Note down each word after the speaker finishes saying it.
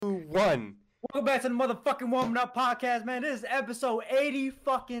1. Welcome back to the motherfucking Warming Up Podcast, man. This is episode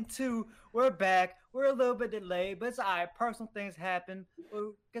 82. We're back. We're a little bit delayed, but it's alright. Personal things happen.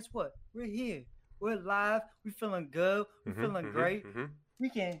 Well, guess what? We're here. We're live. We're feeling good. We're feeling great. We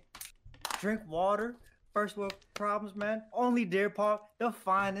can drink water. First world problems, man. Only Deer Park, the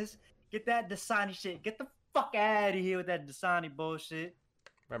finest. Get that Dasani shit. Get the fuck out of here with that Dasani bullshit.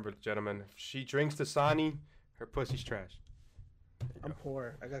 Remember, gentlemen, if she drinks Dasani, her pussy's trash. I'm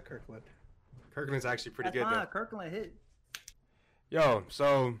poor. I got Kirkland. Kirkland's actually pretty That's good, fine. though. Kirkland hit. Yo,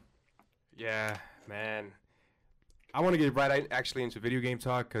 so, yeah, man. I want to get right actually into video game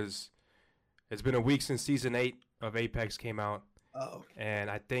talk because it's been a week since Season 8 of Apex came out. Oh. And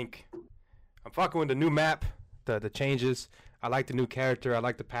I think I'm fucking with the new map, the changes. I like the new character. I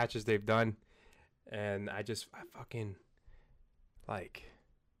like the patches they've done. And I fucking, like,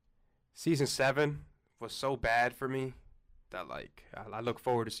 Season 7 was so bad for me that, like, I look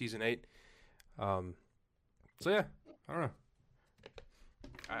forward to Season 8. So, yeah, I don't know.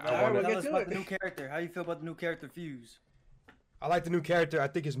 I want to tell us about the new character. How you feel about the new character, Fuse? I like the new character. I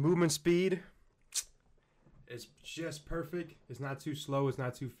think his movement speed is just perfect. It's not too slow. It's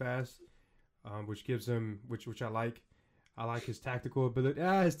not too fast, which gives him, which I like. I like his tactical ability.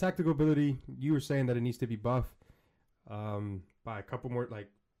 His tactical ability, you were saying that it needs to be buffed by a couple more, like,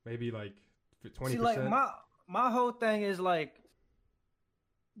 maybe, like, 20%. See, like, my whole thing is, like,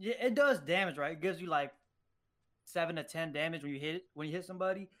 yeah, it does damage, right? It gives you, like, 7 to 10 damage when you hit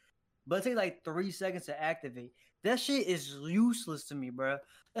somebody, but it takes like 3 seconds to activate. That shit is useless to me, bro.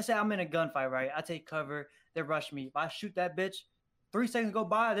 Let's say I'm in a gunfight, right? I take cover, they rush me. If I shoot that bitch, 3 seconds go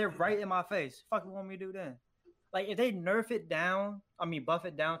by, they're right in my face. Fuck, you want me to do then? Like, if they buff it down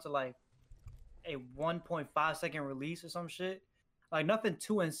to like a 1.5 second release or some shit, like nothing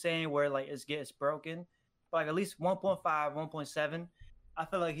too insane where like it gets broken, but like at least 1.5, 1.7, I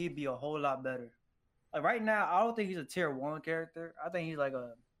feel like he'd be a whole lot better. Like right now, I don't think he's a tier 1 character. I think he's like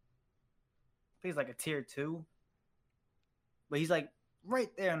a tier 2. But he's like right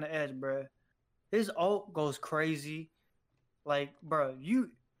there on the edge, bro. His ult goes crazy. Like, bro, if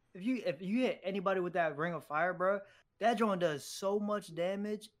you hit anybody with that ring of fire, bro, that joint does so much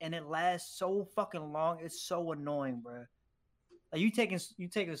damage and it lasts so fucking long. It's so annoying, bro. Like you taking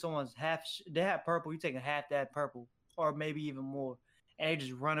someone's they have purple, you taking half that purple, or maybe even more. And they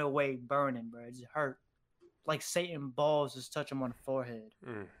just run away burning, bro. It just hurt. Like Satan balls just touch him on the forehead.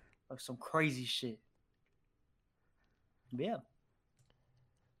 Like some crazy shit. Yeah.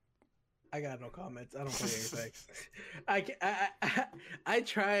 I got no comments. I don't play Apex. I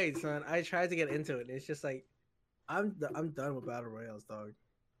tried, son. I tried to get into it. It's just like I'm done with battle royales, dog.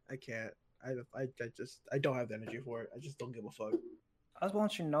 I can't. I don't have the energy for it. I just don't give a fuck. I just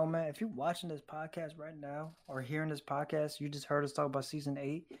want you to know, man, if you're watching this podcast right now or hearing this podcast, you just heard us talk about Season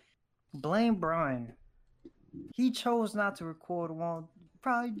 8, blame Brian. He chose not to record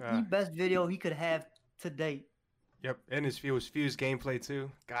probably the best video he could have to date. Yep, and it was Fuse gameplay too.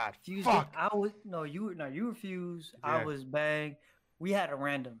 God, Fuse fuck. You were Fuse. Yeah. I was Bang. We had a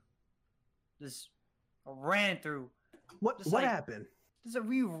random. Just ran through. What happened?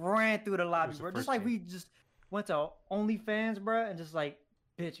 We ran through the lobby, bro. Just like we just went to OnlyFans, bro, and just like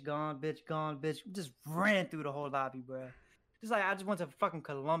bitch gone, bitch gone, bitch. We just ran through the whole lobby, bro. Just like I just went to fucking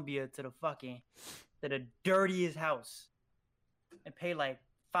Colombia to the dirtiest house and paid like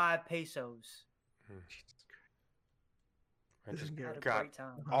 5 pesos. I just had a got great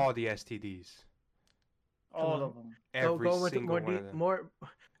time. all the STDs. All of them. Every go into single one of them.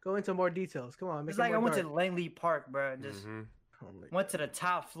 Go into more details. Come on. It's like I went to Langley Park, bro, and just went to the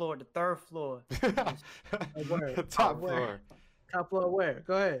top floor, the 3rd floor. Top floor. Top floor where?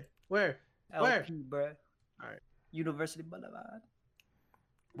 Go ahead. Where? LP, bro. All right. University Boulevard.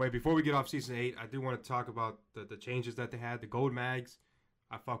 Wait, before we get off Season 8, I do want to talk about the changes that they had. The gold mags,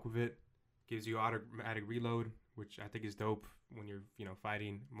 I fuck with it. Gives you automatic reload, which I think is dope when you're,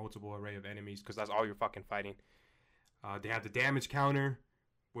 fighting multiple array of enemies, because that's all you're fucking fighting. They have the damage counter,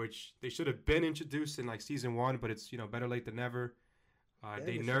 which they should have been introduced in like Season 1, but it's, better late than never.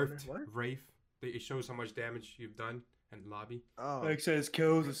 They nerfed Wraith. It shows how much damage you've done in the lobby. Oh. Like says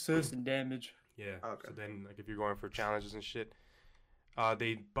kills, assists, and damage. Yeah. Okay. So then, like, if you're going for challenges and shit,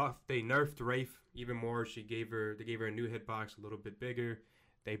 they nerfed Wraith even more. They gave her a new hitbox, a little bit bigger.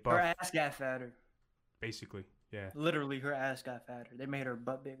 They buffed her ass got fatter. Basically, yeah. Literally, her ass got fatter. They made her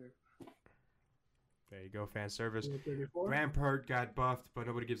butt bigger. There you go, fan service. Rampart got buffed, but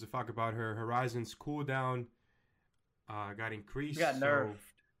nobody gives a fuck about her. Horizon's cooldown got increased. Got nerfed.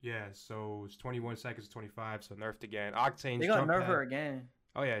 Yeah, so it's 21 seconds to 25, so nerfed again. Octane's they got jump nerfed pad. her again.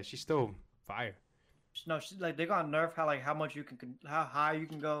 Oh yeah, she's still fire. No, like they're gonna nerf how much you can how high you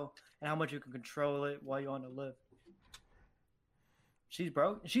can go and how much you can control it while you're on the lift. She's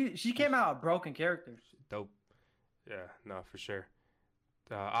broke. She came out a broken character. Dope. Yeah, no, for sure.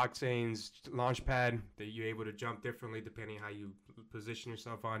 Octane's launch pad that you're able to jump differently depending how you position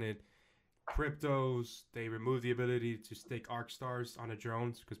yourself on it. Cryptos, they remove the ability to stick arc stars on the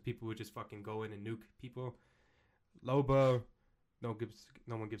drones because people would just fucking go in and nuke people. Loba, no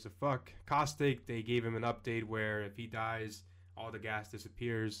one gives a fuck. Caustic, they gave him an update where if he dies, all the gas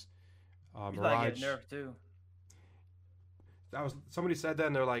disappears. He's about to Mirage, get nerfed too. that was somebody said that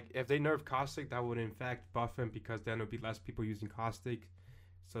and they're like, if they nerf Caustic, that would in fact buff him because then there'll be less people using Caustic.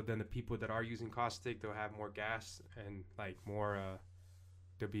 So then the people that are using Caustic, they'll have more gas and like more.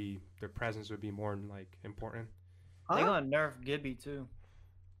 Their presence would be more like important. They're gonna nerf Gibby too.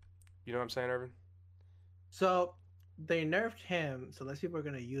 You know what I'm saying, Irvin? So they nerfed him, so less people are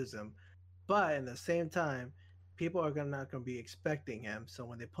gonna use him. But in the same time, people are not gonna be expecting him. So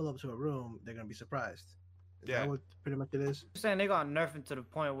when they pull up to a room, they're gonna be surprised. Is that what pretty much it is? I'm saying they're gonna nerf him to the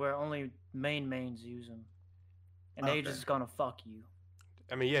point where only mains use him, and they just gonna fuck you.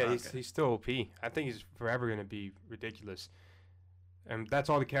 I mean, yeah, he's still OP. I think he's forever gonna be ridiculous. And that's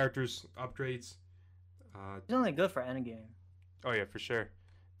all the characters upgrades. He's only good for endgame. Oh yeah, for sure.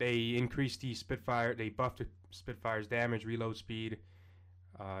 They increased the Spitfire. They buffed the Spitfire's damage, reload speed.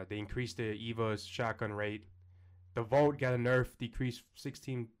 They increased the Eva's shotgun rate. The Volt got a nerf, decreased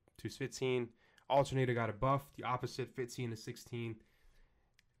 16 to 15. Alternator got a buff, the opposite, 15 to 16.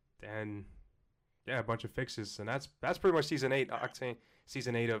 And yeah, a bunch of fixes. And that's pretty much season 8. Octane,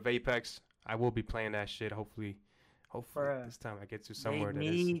 season 8 of Apex. I will be playing that shit. Hopefully this time I get to somewhere that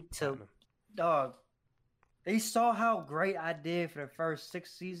is platinum. Dog. They saw how great I did for the first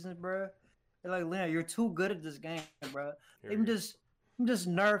 6 seasons, bro. They're like, Leonard, you're too good at this game, bro. Let me just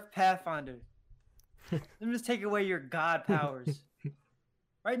nerf Pathfinder. Let me just take away your god powers.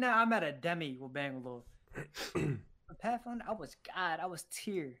 Right now, I'm at a demi with Bangalore. Pathfinder, I was god. I was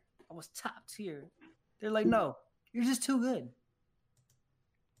tier. I was top tier. They're like, no, you're just too good.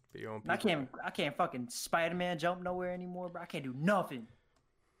 I can't fucking Spider-Man jump nowhere anymore, bro. I can't do nothing.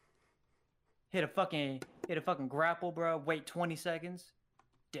 Hit a fucking grapple, bro. Wait 20 seconds.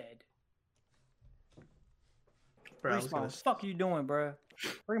 Dead. Bro, what the fuck are you doing, bro?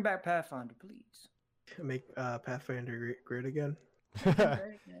 Bring back Pathfinder, please. Make Pathfinder great again.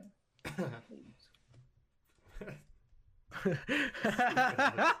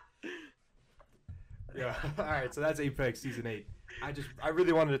 Yeah. All right. So that's Apex season 8. I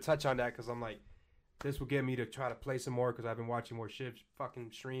really wanted to touch on that because I'm like, this will get me to try to play some more because I've been watching more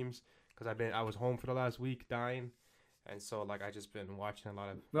fucking streams because I was home for the last week dying, and so like I just been watching a lot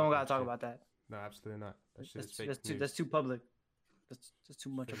of. We don't gotta talk about that. No, absolutely not. That's too public. That's too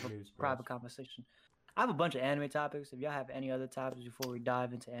much of a private conversation. I have a bunch of anime topics. If y'all have any other topics before we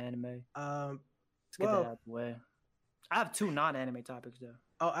dive into anime, let's get that out of the way. I have 2 non-anime topics though.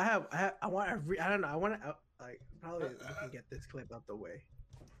 Oh, I want to. I don't know. I want to probably we can get this clip out the way.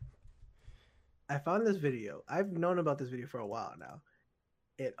 I found this video. I've known about this video for a while now.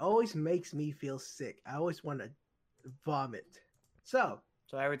 It always makes me feel sick. I always want to vomit. So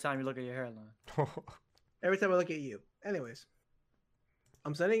every time you look at your hairline. Every time I look at you. Anyways,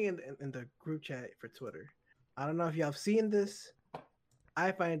 I'm sending in the group chat for Twitter. I don't know if y'all have seen this.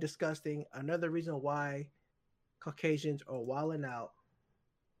 I find it disgusting. Another reason why Caucasians are wilding out.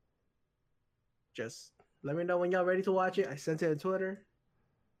 Just let me know when y'all ready to watch it. I sent it on Twitter.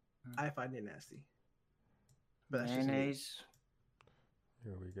 I find it nasty. But that's mayonnaise.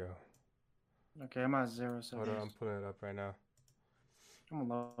 Here we go. Okay, I'm at 0. So hold on, I'm putting it up right now. I'm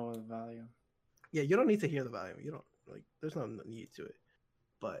gonna lower the volume. Yeah, you don't need to hear the volume. You don't like. There's no need to it.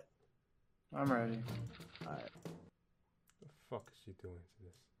 But I'm ready. All right. The fuck is she doing to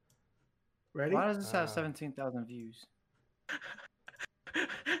this? Ready? Why does this have 17,000 views?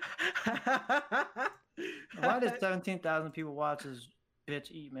 Why does 17,000 people watch this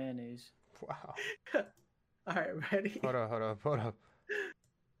bitch eat mayonnaise? Wow. All right, ready? Hold up.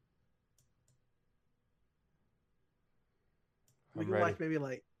 We can watch maybe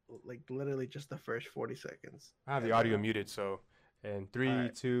like literally just the first 40 seconds. I have the audio muted, so in 3,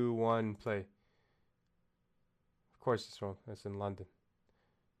 2, 1, play. Of course it's wrong. It's in London.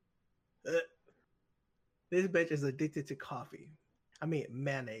 This bitch is addicted to coffee. I mean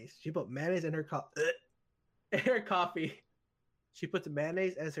mayonnaise. She put mayonnaise in her coffee. She puts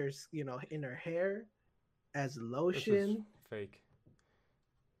mayonnaise as her, in her hair, as lotion. Fake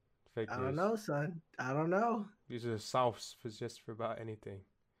I news. don't know, son. I don't know. These are sauce for just for about anything.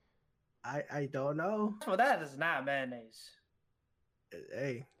 I don't know. Well, that is not mayonnaise.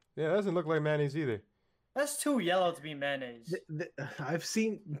 Hey. Yeah, it doesn't look like mayonnaise either. That's too yellow to be mayonnaise. I've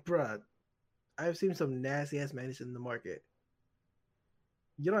seen, bruh, I've seen some nasty ass mayonnaise in the market.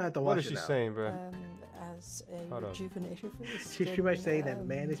 You don't have to What wash is it she out. saying, bro? As a Hold on. rejuvenation for the She's skin. pretty much saying that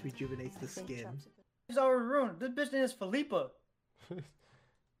mayonnaise rejuvenates the I think skin. chops She's already ruined. This bitch name is Felipa.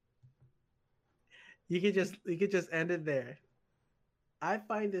 You could just end it there. I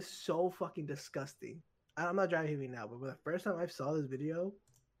find this so fucking disgusting. I'm not driving me now, but the first time I saw this video,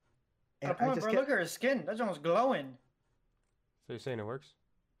 and Come I on, just bro. kept, Look at her skin. That joint's glowing. So you're saying it works?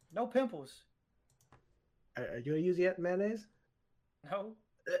 No pimples. are you gonna use yet mayonnaise? No.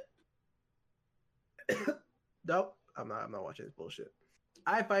 Nope. I'm not watching this bullshit.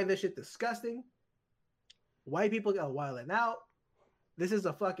 I find this shit disgusting. White people got wilding out. This is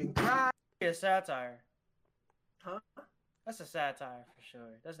a fucking crime. It's satire. Huh? That's a satire for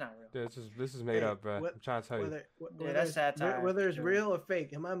sure. That's not real. This is made Hey, up, bro. what- I'm trying to tell you. Yeah, that's satire, Whether it's sure. real or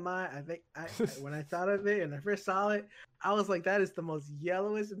fake, in my mind, I think when I thought of it and I first saw it, I was like, that is the most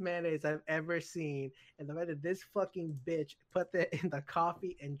yellowest mayonnaise I've ever seen. And the fact that this fucking bitch put that in the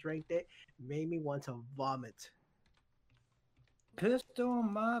coffee and drank it made me want to vomit. Pistol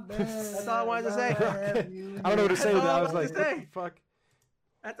on my bed. That's all I wanted to say. I don't know what to say, That's but all I I was wanted like, to what say. the fuck?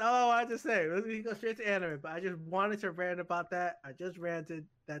 That's all I wanted to say. Let me go straight to anime, but I just wanted to rant about that. I just ranted.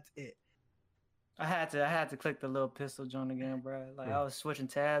 That's it. I had to click the little pistol joint again, bro. Like I was switching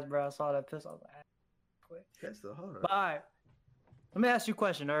tabs, bro. I saw that pistol. I was like, ah, quit. That's the hold on. But all right. Let me ask you a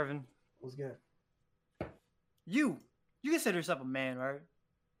question, Irvin. What's good? You consider yourself a man, right?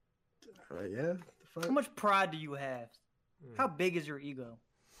 Yeah. The fuck? How much pride do you have? How big is your ego?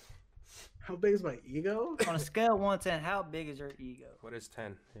 How big is my ego? On a scale of 1 to 10, how big is your ego? What is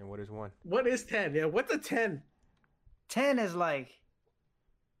 10 and what is 1? What is 10? Yeah, what's a 10? 10 is like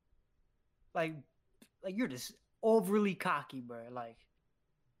you're just overly cocky, bro. Like,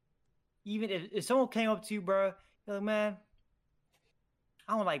 even if someone came up to you, bro, you're like, man,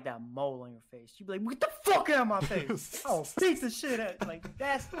 I don't like that mole on your face. You'd be like, get the fuck out of my face. Oh, beat the shit out. Like,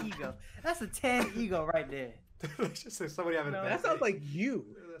 that's ego. That's a 10 ego right there. Let's just say somebody having a No. bad That sounds day. like you.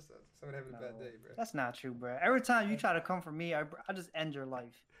 Somebody having a bad No, day, bro. That's not true, bro. Every time you try to come for me, I just end your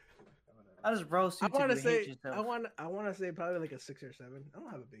life. I just roast you I till want you to hate say yourself. I want to say probably like a 6 or 7. I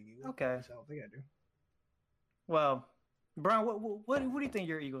don't have a big ego. Okay. I don't think I do. Well, Brian, what do you think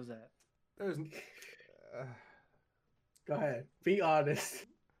your ego's at? There's Go ahead. Be honest.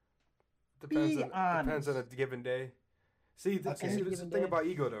 depends Be on depends on a honest. given day. See, Okay. see, this is the Given thing day. about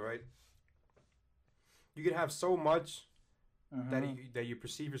ego, though, right? You can have so much that Mhm. that you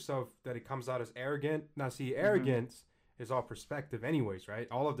perceive yourself that it comes out as arrogant. Now, see, arrogance is all perspective, anyways, right?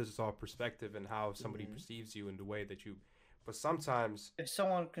 All of this is all perspective and how somebody perceives you and the way that you. But sometimes, If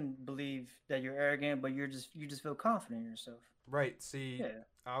someone can believe that you're arrogant, but you just feel confident in yourself. right? See, Yeah.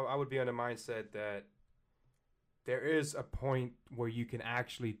 I would be on the mindset that there is a point where you can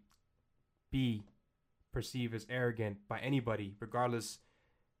actually be perceived as arrogant by anybody, regardless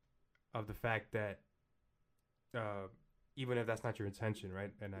of the fact that even if that's not your intention,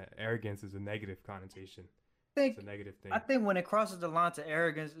 right? And arrogance is a negative connotation. It's a negative thing. I think when it crosses the line to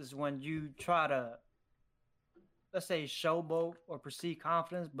arrogance is when you try to, let's say, showboat or perceive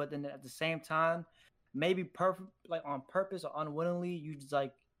confidence, but then at the same time, maybe like on purpose or unwillingly, you just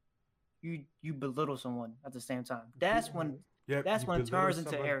like you belittle someone at the same time. That's when Yep, that's you when it belittle turns into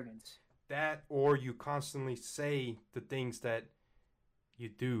someone. arrogance. That, or you constantly say the things that you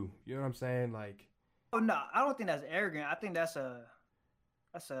do. You know what I'm saying? Like, Oh no, I don't think that's arrogant. I think that's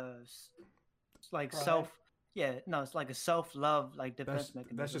like Pride. self. Yeah, no, it's like a self-love like defense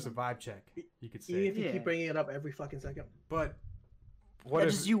mechanism. that's just a vibe check, you could Even say. if you Yeah. keep bringing it up every fucking second. But what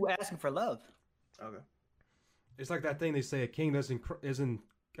That's if just you asking for love. Okay. it's like that thing they say: a king isn't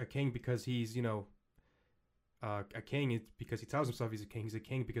a king because he's a king. It's because he tells himself he's a king. He's a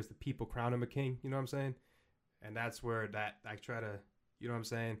king because the people crown him a king. You know what I'm saying? And that's where that I try to, you know what I'm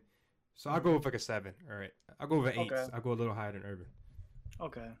saying? So I'll go with like a 7. All right, I'll go with an 8. Okay. I'll go a little higher than Urban.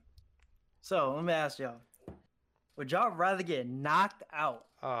 Okay. So let me ask y'all: would y'all rather get knocked out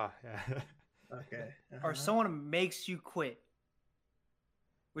Ah, yeah. Okay. or someone makes you quit?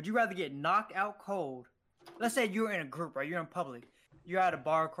 Would you rather get knocked out cold? Let's say you're in a group, right? You're in public. You're at a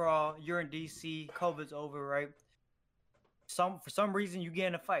bar crawl. You're in DC. COVID's over, right? For some reason you get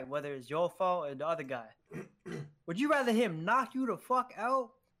in a fight, whether it's your fault or the other guy. Would you rather him knock you the fuck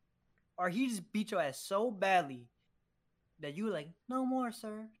out, or he just beat your ass so badly that you were like, no more,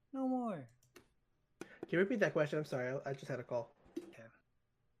 sir, no more? Can you repeat that question? I'm sorry. I just had a call. Okay.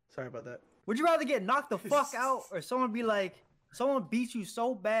 Sorry about that. Would you rather get knocked the fuck out, or someone beats you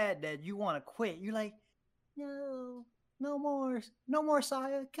so bad that you want to quit? You're like, no more,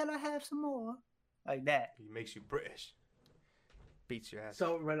 sire. Can I have some more? like that. He makes you British. Beats your ass.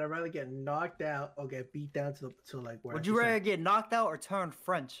 So would I rather get knocked out or get beat down to like where? Would you rather get knocked out or turn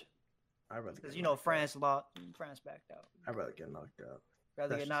French? I'd rather Because get knocked out. France backed out. I'd rather get knocked out. Rather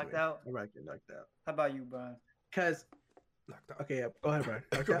That's get just knocked me. out. I'd rather get knocked out. How about you, Brian? Cause Knocked out. okay, yeah, go ahead, Brian.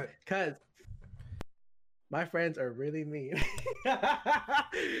 Go ahead. Cause my friends are really mean.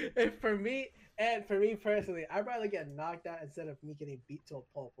 And for me personally, I'd rather get knocked out instead of me getting beat to a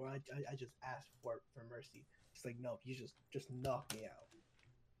pulp where I just ask for mercy. It's like, no, you just knock me out.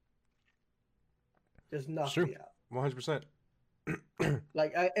 Just knock True. me out. 100%.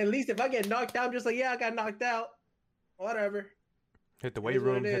 Like at least if I get knocked out, I'm just like, yeah, I got knocked out. Whatever. Hit the It weight is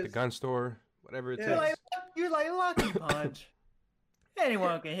what room, it hit the is. gun store, whatever it Yeah. takes. You're like Lucky Punch.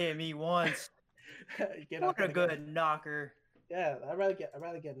 Anyone can hit me once. Get What up a good knocker. Yeah, I'd rather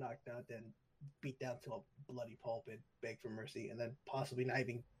get knocked out than beat down to a bloody pulp and beg for mercy, and then possibly not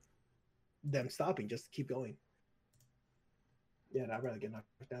even them stopping, just keep going. Yeah, I'd rather get knocked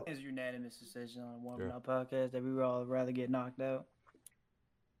out. It's a unanimous decision on one Yeah. of our podcasts that we would all rather get knocked out.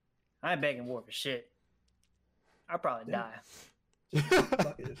 I ain't begging war for shit. I'll probably Yeah. die.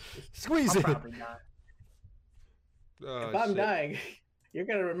 Fuck it, Squeeze I'll it. probably die. Oh, if I'm shit. dying, you're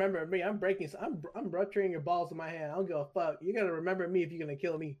gonna remember me. I'm rupturing your balls with my hand. I don't give a fuck. You're gonna remember me if you're gonna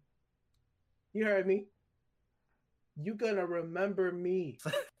kill me. You heard me. You gonna remember me.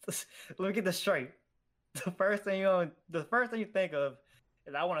 Let me get this straight. The first thing you think of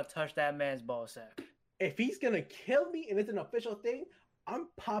is I want to touch that man's ball sack. If he's gonna kill me and it's an official thing, I'm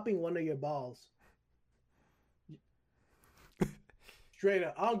popping one of your balls. Straight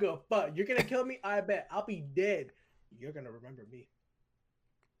up. I don't give a fuck. You're gonna kill me? I bet. I'll be dead. You're gonna remember me.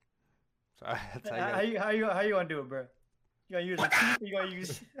 So that's how you How you gonna do it, bro? You gonna use a teeth? Or you gonna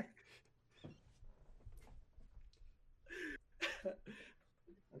use?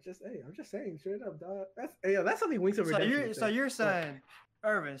 I'm just saying, straight up, dog. That's something Wings of So Redemption you're would so say. you're saying,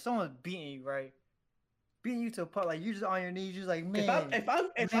 Irvin, someone's beating you, right? Beating you to a part like you're just on your knees, just like man. If I'm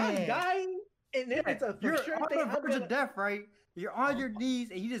man. dying and if it's a You're for sure on thing, the I'm verge gonna- of death, right? You're on your knees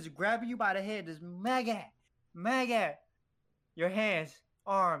and he just grabbing you by the head, just maggot. Your hands,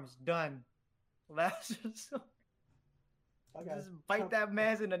 arms, done. Last resort. I got- Just bite that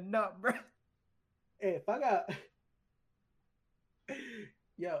man's in the nut, bro. Hey, if I got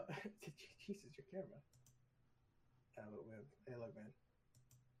yo, Jesus, your camera. Hey, look, man.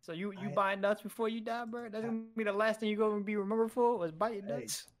 So you I- bite nuts before you die, bro? That's gonna be the last thing you gonna be remembered for was biting Hey.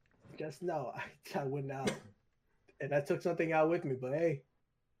 nuts. Just know I went out, and I took something out with me. But hey,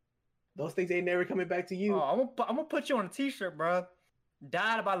 those things ain't never coming back to you. Oh, I'm gonna put you on a T-shirt, bro.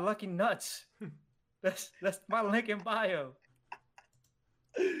 Died by lucky nuts. That's my link in bio.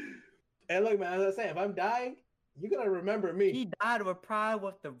 And look, man, as I was saying, if I'm dying, you're gonna remember me. He died with pride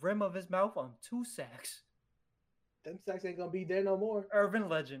with the rim of his mouth on 2 sacks. Them sacks ain't gonna be there no more. Urban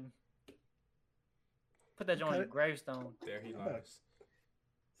legend. Put that joint on Okay. your gravestone. There he I'm gonna- lies.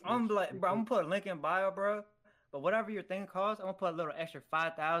 I'm like, bro, I'm gonna put a link in bio, bro. But whatever your thing costs, I'm gonna put a little extra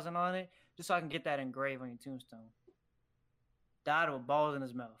 5,000 on it just so I can get that engraved on your tombstone. Died with balls in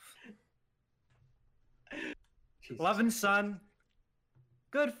his mouth. Jesus. Loving son,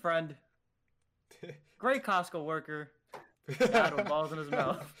 good friend, great Costco worker, died with balls in his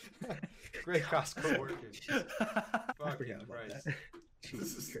mouth. Great Costco worker. I Fucking forgot about Christ. that. This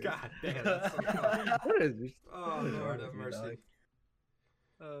Jesus is Christ. God damn. That's so funny. What is this? Oh What is Lord wrong have with you, mercy. dog?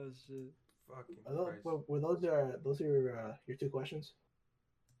 Oh shit. Fucking Christ. Were those your 2 questions?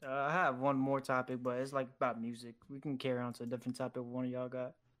 I have one more topic, but it's like about music. We can carry on to a different topic one of y'all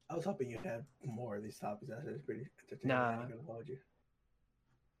got. I was hoping you had more of these topics. That's pretty entertaining. Nah. I'm gonna hold you.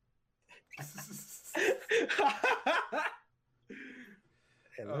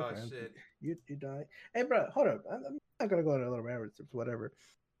 Hey, look, Oh man, shit. You died. Hey, bro, hold up. I'm not gonna go on a little rabbit tips, whatever.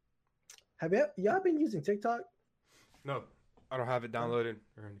 Have y'all been using TikTok? No, I don't have it downloaded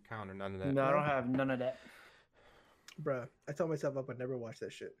or an account or none of that. No, I don't have none of that. Bruh, I told myself I would never watch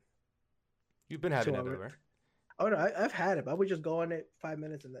that shit. You've been having So it though, I- right? Oh no, I've had it. But I would just go on it 5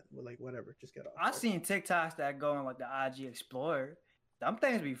 minutes and then like whatever, just get off. I seen TikToks that go on like the IG Explorer. Them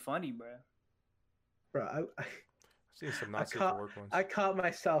things be funny, bro. Bro, I've seen some I not safe caught- for work ones. I caught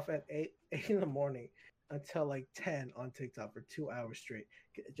myself at 8 in the morning until like 10 on TikTok for 2 hours straight,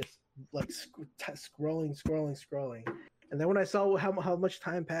 just like scrolling. And then when I saw how much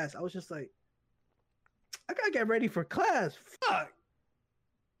time passed, I was just like, I gotta get ready for class. Fuck.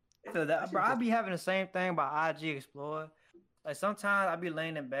 So that, bro, I be having the same thing by IG Explorer. Like sometimes I be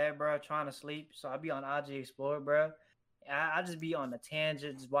laying in bed, bro, trying to sleep. So I be on IG Explorer, bro. I just be on a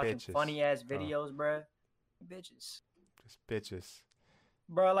tangent, just watching Bitches. funny ass Oh. videos, bro. Bitches. Just bitches.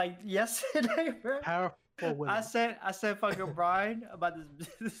 bro. Like yesterday, bro. Powerful women. I said fucking Brian about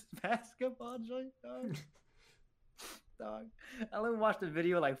this basketball joint, dog. Dog. I only watched the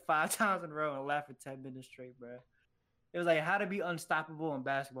video like 5 times in a row and laughed for 10 minutes straight, bro. It was like how to be unstoppable in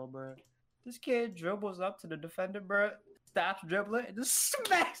basketball, bro. This kid dribbles up to the defender, bro, stops dribbling, and just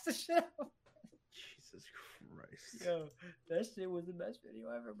smacks the shit out. Jesus Christ. Yo, that shit was the best video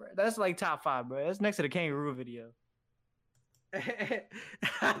ever, bro. That's like top 5, bro. That's next to the kangaroo video. I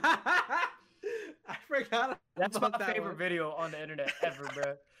forgot. That's about my that favorite one. video on the internet ever,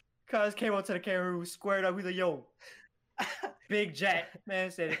 bro. Cuz came up to the kangaroo, squared up. He's like, yo, Big Jack,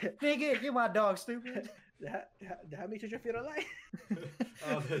 man, said, nigga, get my dog, stupid. How many you feel alive?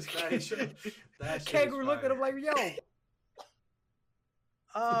 Oh, that shit Kangaroo looked at him like, yo.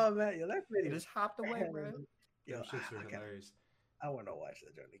 Oh man, yo, that He video just hopped away, bro. Yo, Them shits are I can't- hilarious. I want to watch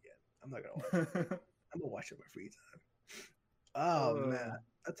that joint again. I'm not gonna watch it. I'm gonna watch it in my free time. Oh man,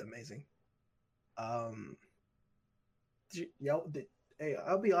 that's amazing. Hey,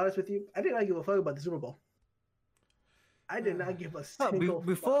 I'll be honest with you. I did not give a fuck about the Super Bowl. I did not give a single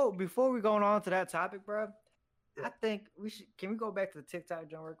fuck. Before we going on to that topic, bro, Yeah. I think we should. Can we go back to the TikTok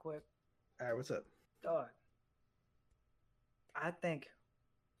joint real quick? All right, what's up? Dog. I think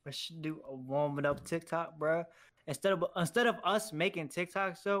we should do a warming up TikTok, bro. Instead of us making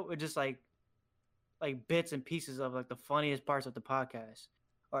TikToks, so it's just like bits and pieces of like the funniest parts of the podcast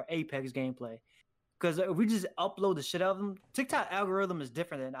or Apex gameplay. Because if we just upload the shit out of them, TikTok algorithm is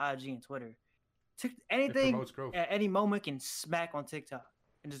different than IG and Twitter. Anything promotes growth. at any moment can smack on TikTok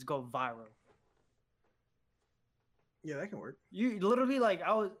and just go viral. Yeah, that can work. You literally like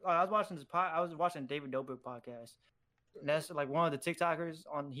I was watching I was watching David Dobrik podcast. And that's like one of the TikTokers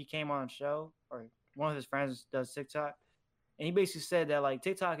he came on a show, or one of his friends does TikTok. And he basically said that like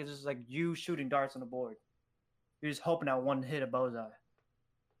TikTok is just like you shooting darts on the board. You're just hoping that one hit a bullseye.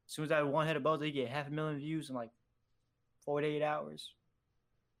 As soon as that one hit a bullseye, you get 500,000 views in like 48 hours.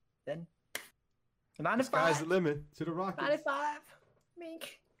 Then The 95. sky's the limit to the Rockets. 95.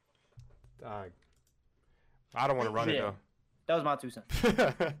 Mink. Dog. I don't want to run it Yeah. That was my 2 cents.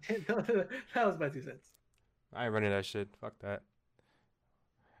 though. That was my 2 cents. I ain't running that shit. Fuck that.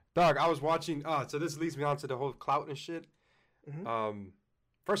 Dog, I was watching. So this leads me on to the whole clout and shit. Mhm.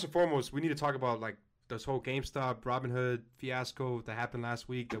 First and foremost, we need to talk about like this whole GameStop Robinhood fiasco that happened last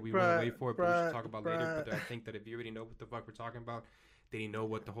week that we went away for, but we should talk about later. But I think that if you already know what the fuck we're talking about, then you know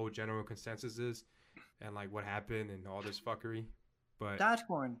what the whole general consensus is and like what happened and all this fuckery. But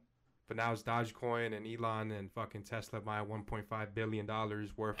Dogecoin. But now it's Dogecoin and Elon and fucking Tesla buying $1.5 billion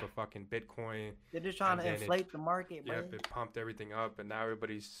worth of fucking Bitcoin. They're just trying And to then inflate the market, bro. Yep, it pumped everything up, and now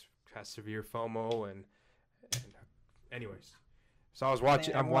everybody's has severe FOMO. And anyways, so I was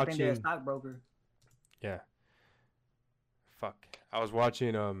watching. I'm Everyone think they're a watching. stockbroker. Yeah. Fuck. I was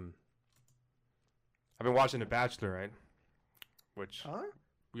watching. I've been watching The Bachelor, right? Which Huh?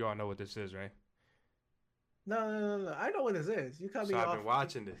 we all know what this is, right? No. I know what this is. You cut me So off. I've been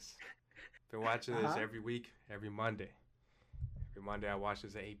watching this. Been watching this Uh-huh. every week, every Monday. Every Monday I watch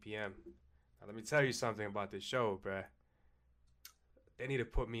this at 8 p.m. Now let me tell you something about this show, bruh. They need to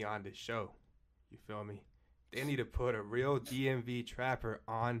put me on this show. You feel me? They need to put a real DMV trapper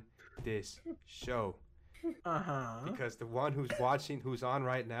on this show. Because the one who's on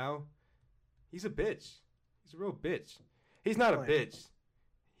right now, he's a bitch. He's a real bitch. He's not a bitch.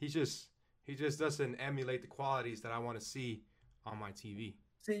 He just doesn't emulate the qualities that I want to see on my TV.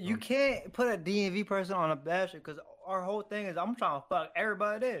 See, you can't put a DMV person on a Bachelor because our whole thing is I'm trying to fuck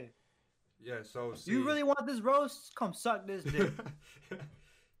everybody there. Yeah, so see, You really want this roast? Come suck this dick.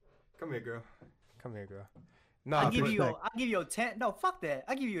 Come here, girl. Come here, girl. No, I'll give but- you a 10. No, fuck that.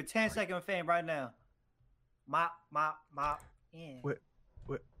 I'll give you a 10-second of fame right now. Mop. Yeah.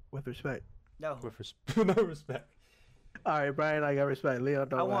 With respect. No. with no respect. All right, Brian, I got respect. Leo,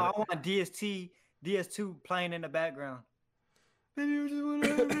 don't I let want DS2 playing in the background. Baby, you just want to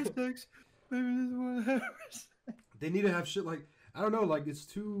have respect. Baby, you just want to have respect. They need to have shit like I don't know, like it's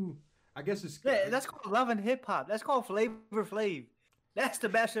too. I guess it's Yeah, that's called Love and Hip Hop. That's called Flavor Flav. That's the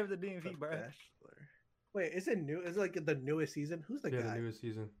Bachelor of the DMV, bro. Bachelor. Wait, is it new? Is it like the newest season? Who's the the guy? newest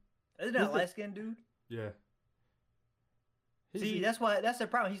season. Isn't that Who's a the- light skinned dude? Yeah. See, that's the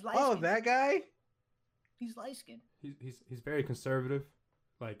problem. He's light Oh, skinned. that guy? He's light skinned. He's very conservative,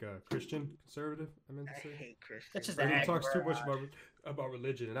 like Christian conservative. I meant to I say. hate Christian. That's just But he act, talks bro. too much about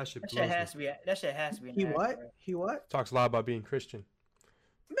religion, and that shit That blows shit me. has to be. That shit has to be. an He act, what? bro. He what? Talks a lot about being Christian.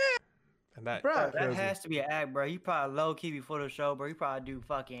 Man, And that, Bro, That kills me. has to be an act, bro. He probably low key before the show, bro. He probably do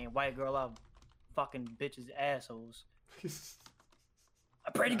fucking white girl up, fucking bitches assholes.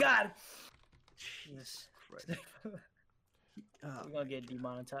 I pray to God. Yes. Christ. Oh, We're gonna get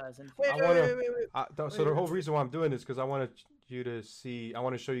demonetized. In the wait, future. I wanna- wait. So the whole reason why I'm doing this because I wanted you to see. I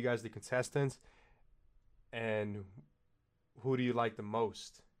want to show you guys the contestants and who do you like the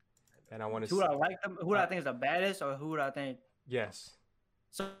most. And I want Who to. do I like them? Who do I think is the baddest, or who do I think? Yes.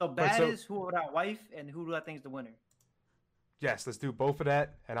 So baddest, who would I wife, and who do I think is the winner? Yes. Let's do both of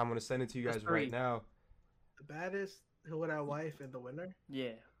that, and I'm gonna send it to you That's guys right three. now. The baddest, who would I wife, and the winner?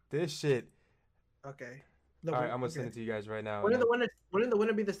 Yeah. This shit. Okay. All right, I'm gonna send it to you guys right now. Wouldn't the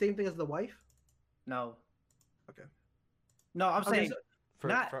winner be the same thing as the wife? No. Okay. No, I'm Okay, saying so-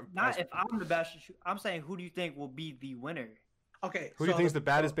 not if I'm the bachelor. I'm saying who do you think will be the winner? Okay. Who do you so think is the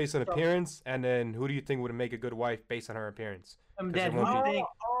baddest based on so- appearance, and then who do you think would make a good wife based on her appearance? And 'Cause then it who won't do be- you think?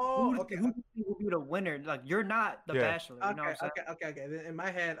 Oh, Who okay. do you think will be the winner? Like you're not the Yeah. bachelor. You know Okay, what I'm saying? okay. Then in my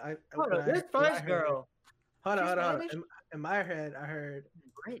head, Hold on, this when I first heard- girl. Hold on, she's hold on. Spanish? In my head, I heard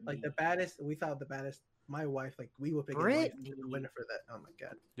Brittany. like the baddest. We thought the baddest. My wife, like we would pick a wife, Brittany. the winner for that. Oh my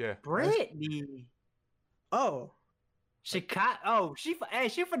god. Yeah. Brittany. Oh. Chicago. Oh, she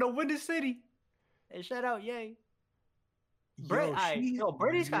from the Windy City. Hey, shout out, yay.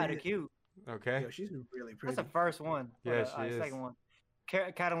 Brittany's kind of cute. Okay. Yo, she's really pretty. That's the first one. Yeah, Hold on, she is. Second one.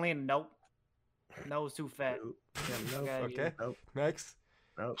 Catalina, nope. Nose too fat. Nope. Yeah, nope. Okay. Okay. Nope. Next.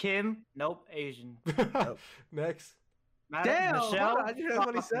 Nope. Kim, nope. Asian. Next. Damn, hold Michelle, on, I just heard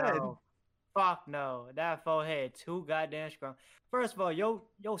what he fuck said. no. Fuck no. That forehead too goddamn strong. First of all, yo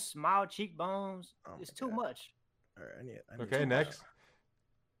smile cheekbones Oh is my too God. much. All right, I need Okay. to- Next.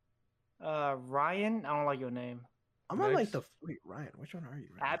 Ryan, I don't like your name. I'm on like Next. the wait, Ryan. Which one are you?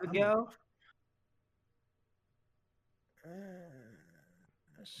 Ryan? I'm on Abigail.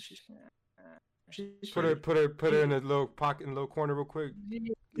 she's Put her pretty. in a little pocket, in a little corner, real quick.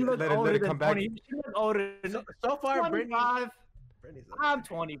 You look Let it older than come back. 20. You look older than So far, Brittany. 25. Brittany's I'm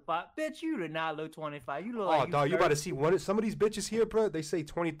 25. Bitch, you do not look 25. You look Oh, like dog, you about to 30. see one. Some of these bitches here, bro. They say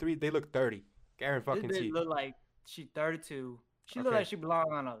 23. They look 30. Garen This fucking bitch T. look like she 32. She look Okay. like she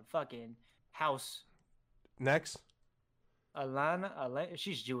belong on a fucking house. Next. Alana,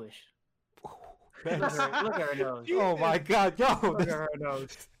 she's Jewish. Next. Look at her nose. Oh my God, yo. Look at her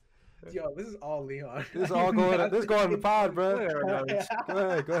nose. Yo, this is all Leon. This is all going. This is going on the pod, bro. Look at her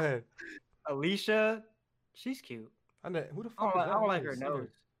nose. Go ahead. Alicia, she's cute. I know, who the I fuck don't, is that? I don't like even her see her. nose.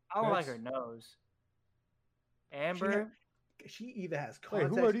 I don't like her Next. nose. Amber, She either has Wait,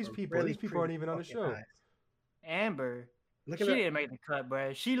 context. who are these or people? really These people aren't pretty even on the fucking show. eyes. Amber, Look she at her. didn't make the cut,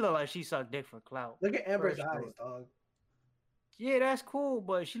 bruh. She look like she sucked dick for clout. Look at Amber's First eyes, one. dog. Yeah, that's cool,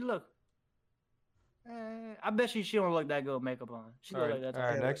 but she look. I bet she don't look that good with makeup on. She All look right, like that. all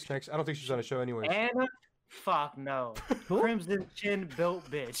right. Yeah, Next. I don't think she's on the show anyways. Anna, fuck no. Crimson chin built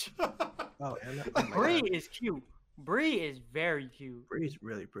bitch. Oh, Anna. Oh my Bree God. is cute. Bree is very cute. Bree's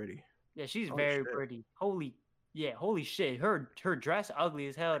really pretty. Yeah, she's Holy very shit. pretty. Holy shit. Her dress ugly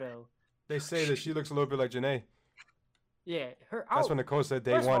as hell though. They say that she looks a little bit like Janae. Yeah, her. That's when Nicole said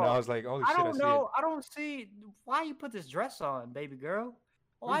day first of one. I all, was like, holy I shit, I don't see know. I don't see why you put this dress on, baby girl.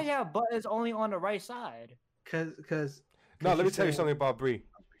 Why you have buttons only on the right side? Cause it. No, let me tell you something about Bree.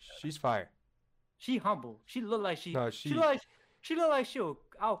 She's fire. She humble. She look like she. No, she she- look like she look like she'll.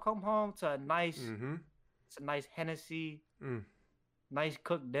 I'll come home to a nice, Mm-hmm. it's a nice Hennessy, Mm. nice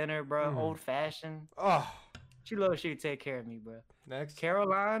cooked dinner, bro. Mm. Old fashioned. Oh, She look like she could take care of me, bro. next.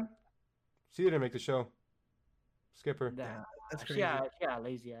 Caroline, She didn't make the show. Skip her. nah, that's she crazy. got a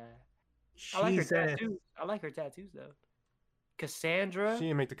lazy eye. I like her tattoos. I like her tattoos though. Cassandra, She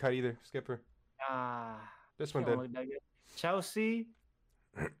didn't make the cut either. Skip her. nah. This She one don't did. look that good. Chelsea,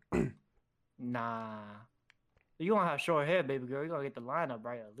 nah. You gonna have short hair, baby girl. You gonna get the lineup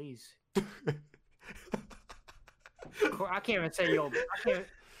right at least. I can't even say yo. I can't.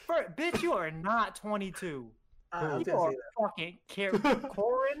 Bitch, you are not 22. I was You gonna are say that. fucking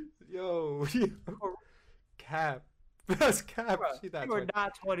Corin. Yo, Cap. That's Cap. Bruh, She that you are one.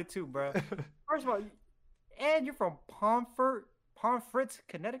 not 22, bro. First of all, and you're from Pomfret,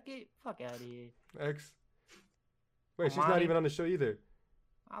 Connecticut. Fuck out of here. X. Wait, she's not Amani. even on the show either.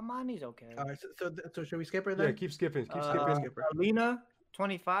 Amani's okay. All right, so should we skip her then? Yeah, keep skipping. Keep Uh, skipping. skip her. Alina,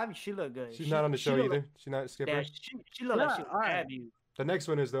 25. She look good. She's not on the show look either. Like, She's not skipper. yeah, she look like Yeah, she would alright. stab you. The next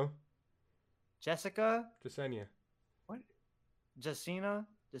one is though. Jessica, Jasenia. Jacina.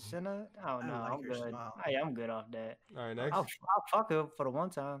 I don't I know. like I'm her good. smile. I'm good off that. All right, next. I'll fuck her for the one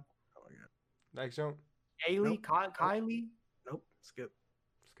time. Oh my god. Next jump. Kaylee, Nope. Kylie. Nope. Skip.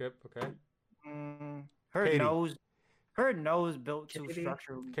 Skip. Okay. Her Katie. nose built too Katie.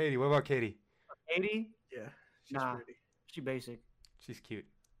 structurally. Katie. What about Katie? Katie, Yeah. She's Nah. pretty. she basic. She's cute.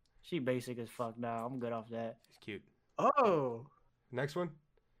 She basic as fuck. Nah, I'm good off that. She's cute. Oh. Next one.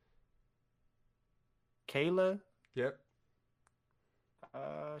 Kayla, Yep.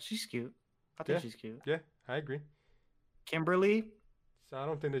 She's cute. I think she's cute. Yeah, I agree. Kimberly. So I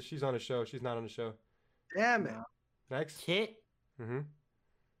don't think that she's on the show. She's not on the show. Damn it. No. Next. Kit. Mm-hmm.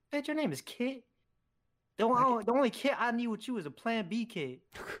 Bitch, your name is Kit. The only kid I knew with you was a Plan B kid.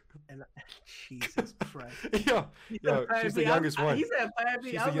 And Jesus Christ. yo, she's the youngest one. He said Plan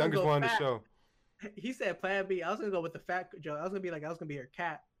B. She's the youngest one on the show. He said Plan B. I was gonna go with the fat joke. I was gonna be her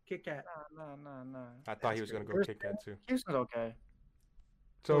cat, Kit Kat. No. I thought he was gonna go Kit Kat too. Kirsten's okay.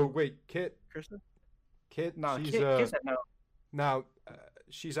 So wait, Kit. Kristen? Kit. No, she's Kit said no. now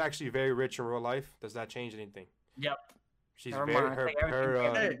she's actually very rich in real life. Does that change anything? Yep. She's Never very mind.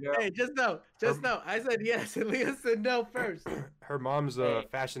 her Hey, just know. I said yes, and Leah said no first. her mom's a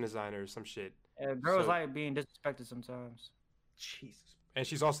fashion designer or some shit. Girls like being disrespected sometimes. Jesus. And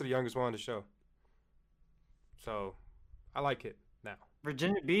she's also the youngest one on the show. So, I like it now.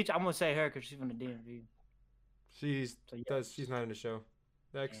 Virginia Beach, I'm gonna say her because she's from the DMV. She's not in the show.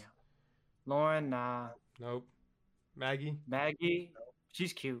 Next. Damn. Lauren, nah. Nope. Maggie.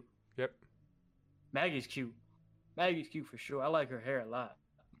 She's cute. Yep. Maggie's cute for sure. I like her hair a lot.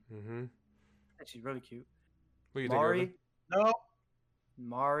 Mm-hmm. I think she's really cute. What do you Mari, think? No.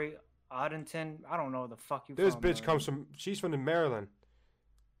 Mari Oddington. I don't know the fuck you. This from, bitch comes from. She's from the Maryland.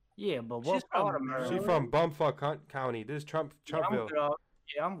 Yeah, but what She's part from of Maryland? She's from Bumfuck County. This Trumpville.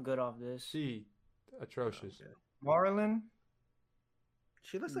 I'm good off this. She atrocious. Okay. Marlon.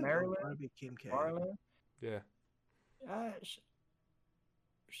 She looks like Maryland? want to be Kim K. Marlon. Yeah. Uh,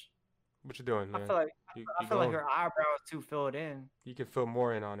 What you doing, man? I feel like You like going? her eyebrows too filled in. You can fill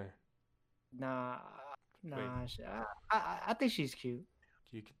more in on her. Nah. Wait. I think she's cute.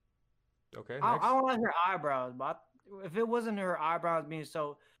 You can. Okay. I Next. don't like her eyebrows, but if it wasn't her eyebrows being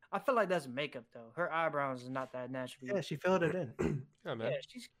so, I feel like that's makeup though. Her eyebrows is not that natural. Yeah, she filled it in. Yeah, man. Yeah,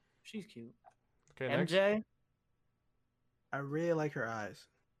 she's cute. Okay. Next. MJ. I really like her eyes.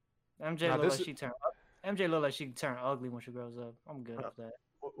 MJ Now, look this like is- she turned. MJ look like she turn ugly when she grows up. I'm good off that.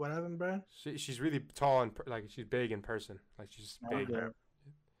 What happened, Brian? She's really tall and like she's big in person. Like she's I'm big. good.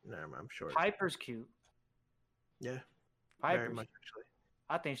 No, I'm short. Piper's cute. Yeah, very Piper's. much actually.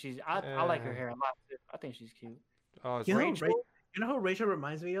 I think she's. I like her hair a lot too. I think she's cute. Oh, it's You know, Rachel? you know who Rachel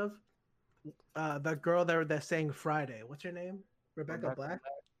reminds me of? The girl that sang Friday. What's her name? Rebecca Black.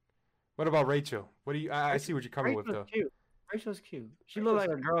 What about Rachel? What do you? I see what you're coming with though. Cute. Rachel's cute. She look like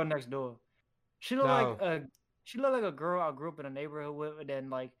a girl next door. She look like a girl I grew up in a neighborhood with. And then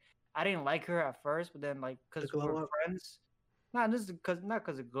like I didn't like her at first, but then like because The we glow were up? friends. Not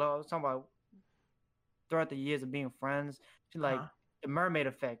because of glow. I was talking about throughout the years of being friends. She like Uh-huh. the mermaid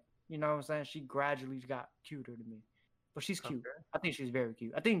effect. You know what I'm saying? She gradually got cuter to me. But she's cute. Okay. I think she's very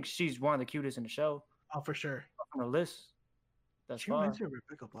cute. I think she's one of the cutest in the show Oh, for sure. on the list. That's She far. reminds me of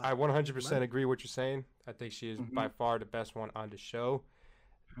Rebecca Black. I 100% agree what you're saying. I think she is by far the best one on the show.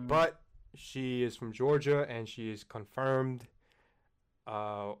 Mhm. But she is from Georgia and she is confirmed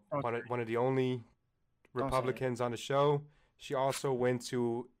one of the only Don't say it. Republicans on the show. She also went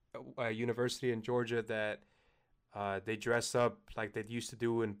to a university in Georgia that they dress up like they used to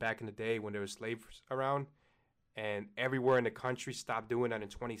do back in the day when there were slaves around. And everywhere in the country stopped doing that in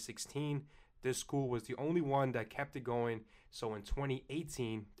 2016. This school was the only one that kept it going. So in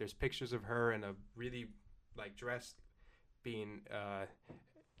 2018, there's pictures of her in a really like dressed, being,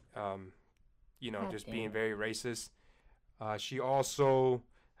 just being very racist. She also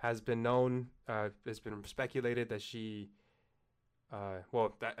has been known, it's been speculated that she,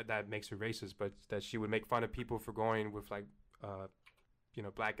 that makes her racist, but that she would make fun of people for going with like,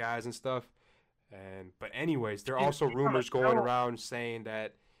 black guys and stuff. But anyways, there are also rumors going around saying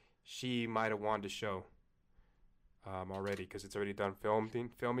that she might have won the show already because it's already done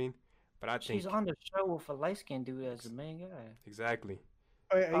filming. But I think She's on the show with a light skinned dude as the main guy. exactly.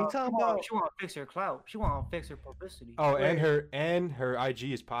 Wait, are you talking about? She want to fix her clout. She want to fix her publicity. Oh, and her IG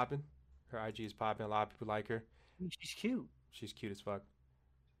is popping. Her IG is popping. A lot of people like her. She's cute. She's cute as fuck.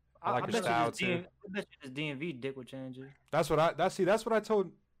 I like her bet you style this too. I bet you this DMV dick would change it. That's what I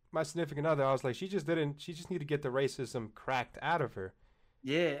told my significant other. I was like, she just need to get the racism cracked out of her.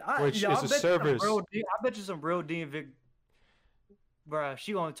 Yeah, Which is a service. I bet you some real DMV. Bruh,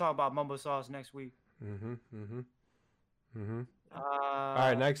 she gonna talk about mumbo sauce next week. All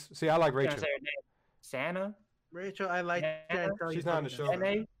right, next. See, I like Can I Rachel. say her name? Santa. Rachel, I liked her Anna? until you She's told not on me the that show. stuff.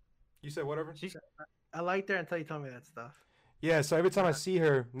 N.A. You said whatever? She's I liked her until you told me that stuff. Yeah, so every time I see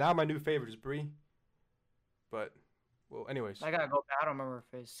her, now my new favorite is Bree. But, well, anyways. I gotta go back. I don't remember her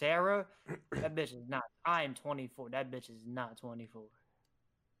face. Sarah. That bitch is not. I am 24. That bitch is not 24.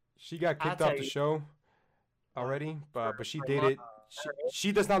 She got I'll kicked off tell the you. show already, but she for dated. my-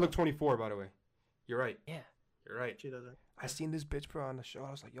 She does not look 24, by the way. You're right. Yeah. You're right. She doesn't. I seen this bitch, bro, on the show.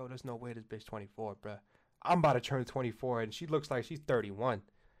 I was like, yo, there's no way this bitch 24, bro. I'm about to turn 24, and she looks like she's 31.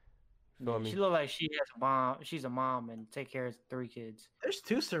 Feel me? She look like she has a mom. She's a mom and take care of 3 kids. There's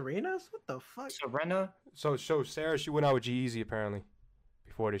 2 Serenas. What the fuck? Serena. So Sarah, she went out with G-Eazy apparently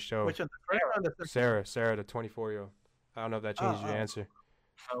before the show. Which one? The first one or the second? Sarah, the 24-year-old. I don't know if that changes your answer.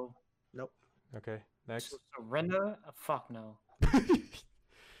 So Nope. Okay, next. Serena. Fuck no.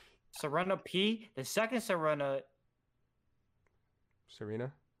 Serena P. The second Serena.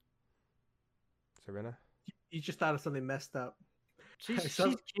 Serena. You just thought of something messed up. She's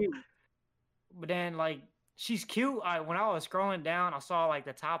cute. But then like she's cute. When I was scrolling down, I saw like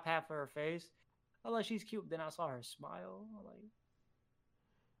the top half of her face. I was like, she's cute. Then I saw her smile. I'm like,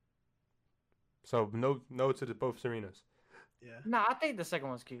 So no to the both Serenas. Yeah. nah, I think the second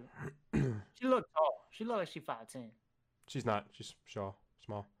one's cute. She looked tall. She looked like she's 5'10". She's not. She's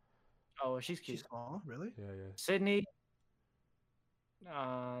small. Oh, she's cute. She's small, really? Yeah. Sydney.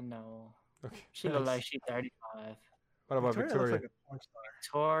 No. Okay. She look next. like she's 35. What about Victoria? looks like a porn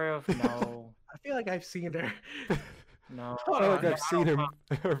star. Victoria, no. I feel like I've seen her. No. I feel like no, I've seen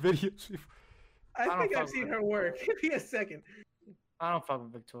her videos before. I don't think fuck I've seen with her work. Give me a second. I don't fuck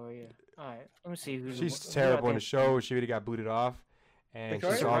with Victoria. All right, let me see who's. She's who terrible I in the think- show. She really got booted off, and she's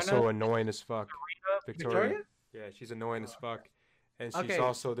Victoria? also annoying as fuck. Victoria? Yeah, she's annoying as fuck, and she's Okay.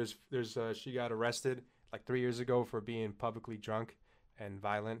 also there's she got arrested like 3 years ago for being publicly drunk and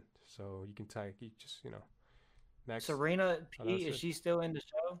violent. So you can just next. Serena Oh, P. that's Is it. she still in the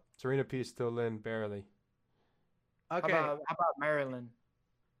show? Serena P is still in barely. Okay. How about Marilyn,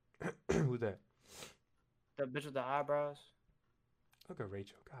 Who's that? the bitch with the eyebrows? Look at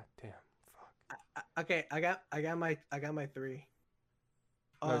Rachel. God damn. Fuck. Okay, I got my 3.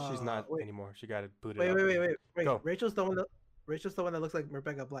 No, she's not Wait, anymore. She got it booted wait, out. wait. Go. Rachel's the one that looks like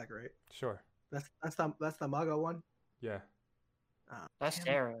Rebecca Black, right? Sure. That's the MAGA one. Yeah. That's Damn.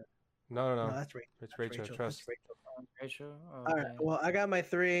 Sarah. No. No, that's Rachel. It's That's Rachel. Rachel. Trust. That's Rachel. Rachel. Oh, All right. okay. Well, I got my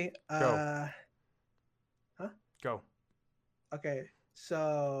 3. Go. Go. Okay.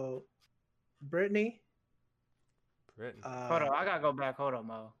 So, Brittany. Brittany. Hold on, I gotta go back. Hold on,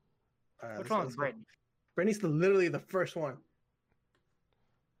 Mo. All right, Which let's one's go. Brittany? Brittany's literally the first one.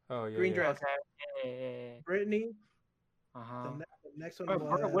 Oh yeah. Green yeah. dress. Okay. Yeah. Brittany. Uh huh. The next one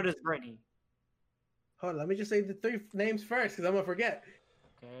was. What is Brittany? Hold on, let me just say the 3 names first, because I'm gonna forget.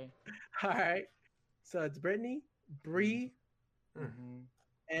 Okay. All right. So it's Brittany, Bree, Mm-hmm.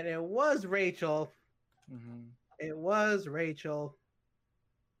 and it was Rachel. Mm-hmm. It was Rachel.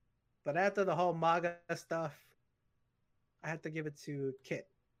 But after the whole MAGA stuff, I had to give it to Kit.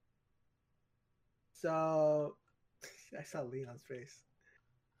 So I saw Leon's face.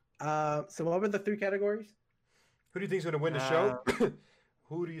 So what were the 3 categories? Who do you think's gonna win the show?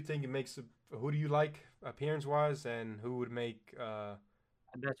 Who do you think it makes? Who do you like appearance wise, and who would make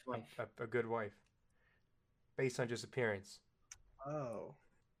Best wife. a good wife based on just appearance? Oh.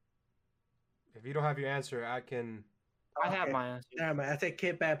 If you don't have your answer, I can. I have Okay. my answer. Never mind. I take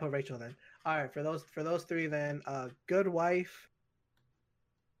Kit Bad, put Rachel then. All right, for those 3 then, good wife.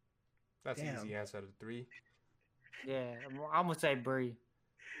 That's Damn. the easy answer out of the 3. Yeah, I'm gonna say Bree.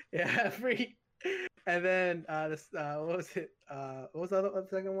 Yeah, free. And then this what was it? What was the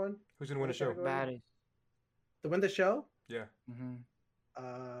second one? Who's gonna win the show? Category? Baddest. To win the show? Yeah. Mm-hmm.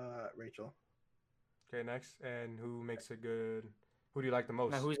 Rachel. Okay, next. And who makes a good? Who do you like the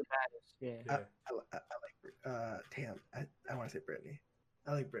most? Now, who's the baddest? Yeah. Yeah. I like damn, I want to say Brittany.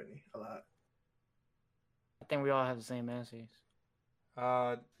 I like Brittany a lot. I think we all have the same answers.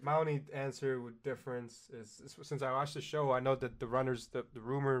 My only answer with difference is since I watched the show, I know that the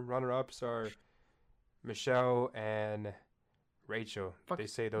rumor runner-ups are Michelle and Rachel. Fuck- They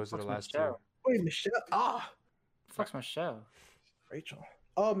say those are the fuck's last Michelle? Wait, Michelle. Fuck's Michelle. Rachel.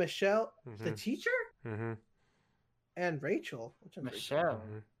 Oh, Michelle, the Mhm. teacher, Mm-hmm. and Rachel. Which one's Rachel? Michelle.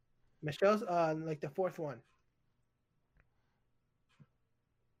 Mm-hmm. Michelle's like the 4th one.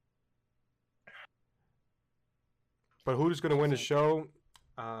 But who's gonna win the show?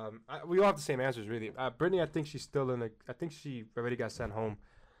 We all have the same answers, really. Brittany, I think she's still in the. I think she already got sent home.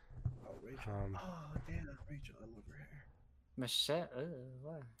 Oh, Rachel. Oh, damn, Rachel. I love her hair. Michelle.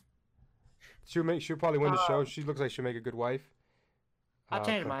 Why? She'll probably win the show. She looks like she'll make a good wife. I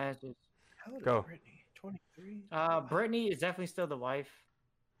changed but- my answers. How old Go. is Brittany? 23. Brittany is definitely still the wife.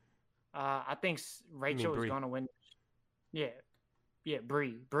 I think Rachel is Bree? gonna win. Yeah,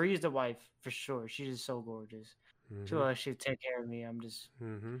 Bree. Bree is the wife for sure. She's just so gorgeous. She'll take care of me. I'm just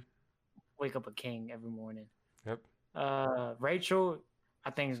Mm-hmm. wake up a king every morning. Yep. Rachel, I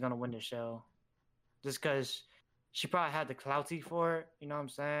think is gonna win the show, just because she probably had the clouty for it. You know what I'm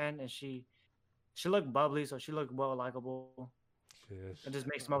saying? And she She looked bubbly, so she looked well likable. Yes. It just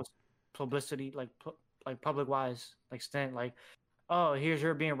makes the most publicity, like public wise, like stint. Like, oh, here's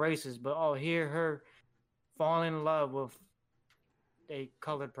her being racist, but oh, here her falling in love with a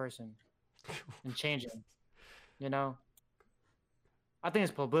colored person and changing. You know, I think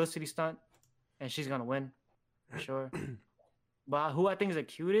it's publicity stunt, and she's gonna win for sure. But who I think is the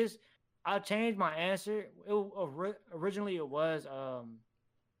cutest, I'll change my answer. Originally it was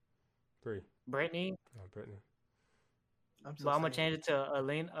 3. Brittany, Oh, Brittany. I'm but I'm gonna change it to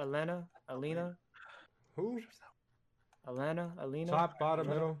Alena. Who? Alena. Top, bottom,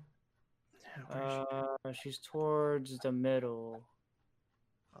 middle. She's towards the middle.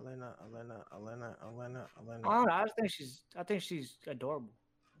 Elena. I don't know. I think she's adorable.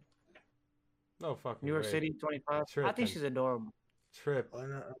 No fucking New York way. City, 25. I Tripping. think she's adorable. Trip.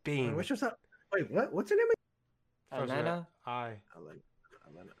 Elena. Bean. Which was that? Wait, what? What's her name? Atlanta. I. Elena.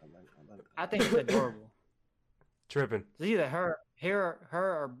 I think she's adorable. Tripping. It's either her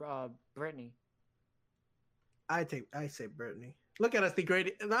or Brittany. I say Brittany. Look at us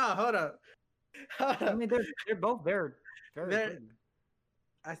degrading. Nah, hold up. Hold I up. mean, they're both very They're- pretty.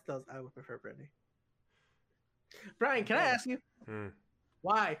 I would prefer Brittany. Brian, can I ask you Hmm.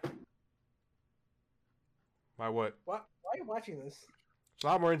 why? Why what? Why are you watching this? It's a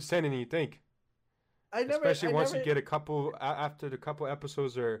lot more entertaining than you think. Especially once you get a couple after the couple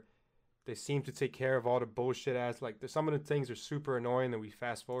episodes are, they seem to take care of all the bullshit ass. Like some of the things are super annoying that we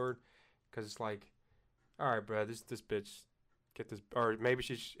fast forward, because it's like, all right, bro, this bitch, get this, or maybe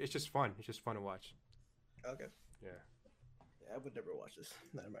it's just fun. It's just fun to watch. Okay. Yeah. Yeah, I would never watch this.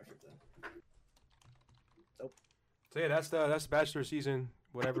 Not in my free time. So yeah, that's the Bachelor season,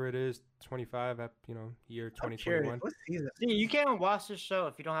 whatever it is, 25, year I'm 2021. curious. What season? See, you can't watch this show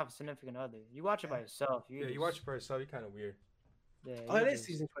if you don't have a significant other. You watch it by yourself. Yeah, you watch it for yourself. You're kind of weird. Yeah, Oh, it is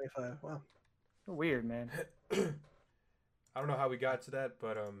season 25. Wow. You're weird, man. I don't know how we got to that,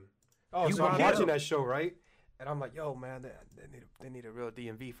 but oh, You so I'm brought it watching up. that show, right? And I'm like, yo, man, they need a real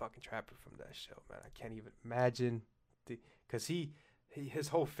DMV fucking trapper from that show, man. I can't even imagine, cause his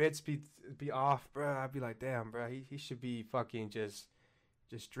whole fits be off, bro. I'd be like, damn, bro, he should be fucking just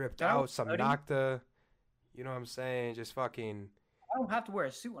dripped Don't out, some study. nocta, you know what I'm saying? Just fucking. I don't have to wear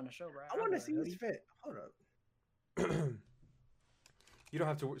a suit on the show, bro. I want to see his fit. Hold up. You don't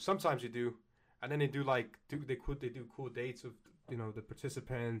have to. Sometimes you do, and then they do cool dates with the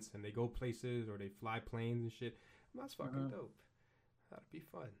participants, and they go places or they fly planes and shit. That's fucking dope. That'd be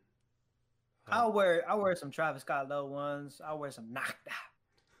fun. I'll wear some Travis Scott low ones. I'll wear some Nocta.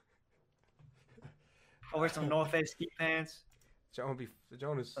 I'll wear some North Face ski pants.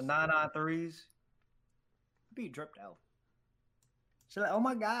 Jonas. Some 993s. Be dripped out. She's like, oh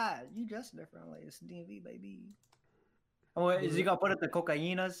my God, you dressed different. I'm like, it's DMV, baby. Oh, is he gonna put it the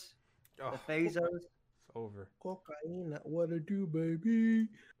cocaínas? Oh, The phasers? it's over. Cocaine, what to do, baby?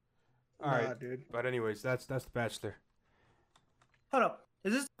 All right, dude. but anyways, that's the Bachelor. Hold up.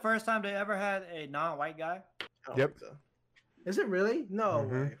 Is this the first time they ever had a non-white guy? I don't Yep. think so. Is it really? No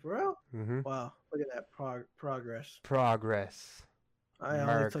Mhm. way. For real? Mm-hmm. Wow. Look at that progress. Progress. I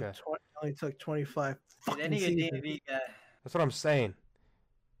America. only took 25 They fucking need a seasons. DMV guy. That's what I'm saying.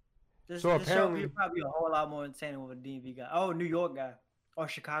 This, So this show apparently- would probably be a whole lot more entertaining with a DMV guy. Oh, New York guy. Or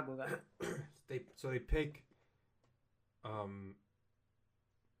Chicago guy. they pick.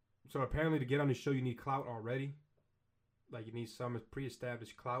 So apparently, to get on the show, you need clout already. Like you need some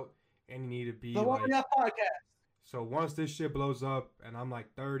pre-established clout, and you need to be So what like. we have podcast? So once this shit blows up, and I'm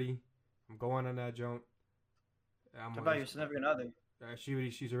like 30, I'm going on that joint. What about your significant other?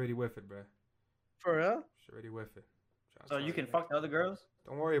 She's already with it, bro. For real? She's already with it. So you can fuck the other girls?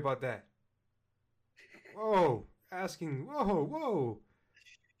 Don't worry about that. Whoa, asking. Whoa.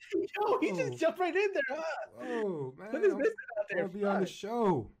 Yo, he Oh. just jumped right in there, huh? Whoa, man. Put his I'm business out there. gonna be on the Fuck.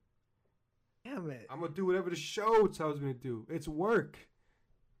 show. Damn it. I'm gonna do whatever the show tells me to do. It's work.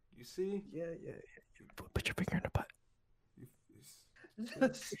 You see? Yeah. Put your finger in the butt.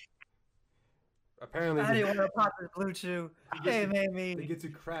 Apparently, I didn't want to pop his blue chew. Hey, they Mamie. get to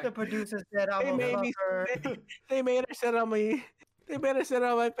crack. The producer said I'm Hey, a Mamie. fucker. They made her sit on me. They made her sit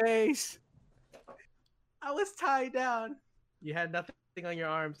on my face. I was tied down. You had nothing on your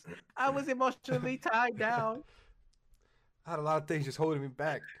arms. I was emotionally tied down. I had a lot of things just holding me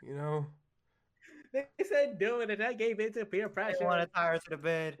back. You know. They said do it, and I gave in to peer I pressure. want to tie her to the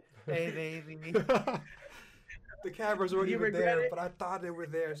bed. Hey, baby. The cameras weren't You even regret there, it? but I thought they were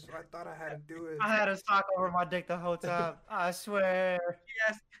there, so I thought I had to do it. I had a sock over my dick the whole time. I swear.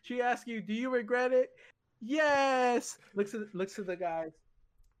 She asked you, "Do you regret it?" Yes. Looks to the guys.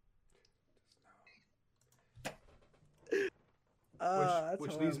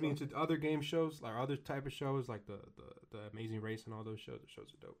 Which leads me into other game shows, like other type of shows, like the Amazing Race and all those shows. The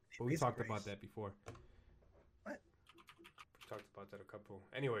shows are dope. But we talked about that before. What? We talked about that a couple.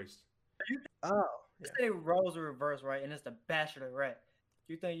 Anyways. Oh. Let's say roles are reversed, right? And it's the Bachelorette.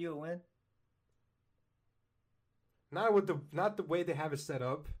 Do you think you'll win? Not the way they have it set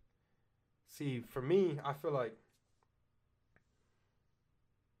up. See, for me, I feel like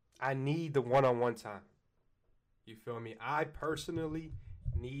I need the one-on-one time. You feel me? I personally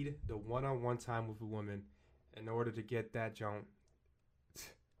need the one-on-one time with a woman in order to get that joint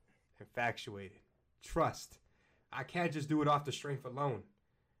infatuated. Trust. I can't just do it off the strength alone.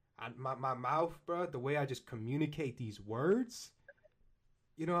 My mouth, bro, the way I just communicate these words,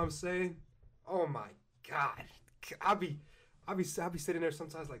 you know what I'm saying? Oh my God. I'll be sitting there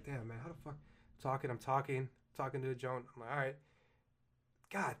sometimes like, damn, man, how the fuck? I'm talking to the joint. I'm like, all right.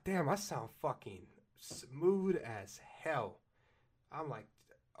 God damn, I sound fucking smooth as hell. I'm like,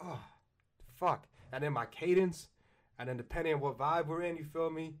 oh, fuck. And then my cadence, and then depending on what vibe we're in, you feel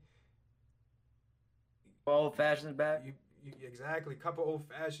me? Old fashioned back. You exactly. Couple old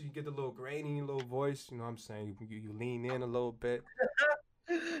fashioned, you get the little grainy little voice. You know what I'm saying? You lean in a little bit.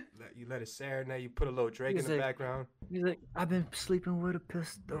 You let it serenade. You put a little Drake in the background. He's like, I've been sleeping with a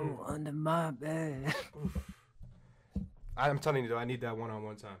pistol under my bed. I'm telling you though, I need that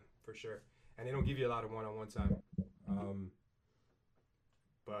one-on-one time for sure, and they don't give you a lot of one-on-one time.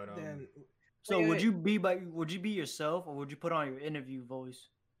 So would you be yourself, or would you put on your interview voice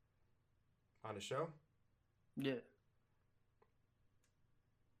on the show? Yeah.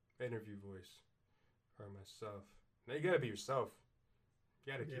 Interview voice or myself. Now you gotta be yourself.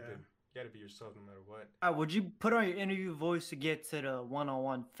 You gotta keep it. You gotta be yourself no matter what. All right, would you put on your interview voice to get to the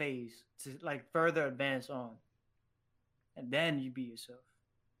one-on-one phase, to like further advance on, and then you be yourself?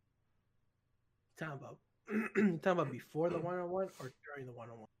 Talking about before the one-on-one or during the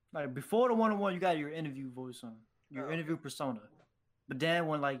one-on-one? Like before the one-on-one, you got your interview voice on, your interview persona, but then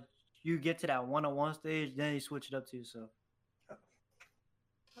when like you get to that one-on-one stage, then you switch it up to yourself.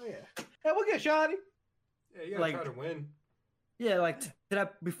 Oh yeah. Hey, we'll get Shawty. Yeah, you gotta try to win. Yeah, like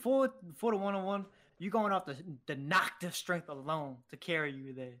before the one-on-one, you going off the knock strength alone to carry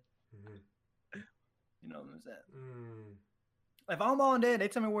you there. Mm-hmm. You know what I'm saying? If I'm on there, they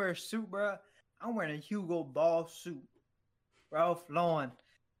tell me to wear a suit, bro. I'm wearing a Hugo Boss suit, Ralph Lauren,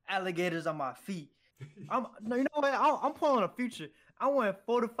 alligators on my feet. You know what? I'm pulling a future. I'm wearing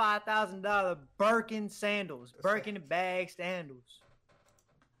 $4,000 to $5,000 Birkin sandals, Birkin bag sandals.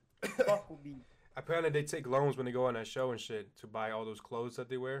 Fuck will be. Apparently, they take loans when they go on that show and shit to buy all those clothes that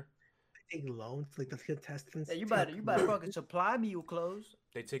they wear. They take loans, like the contestants. Yeah, you better fucking supply me with clothes.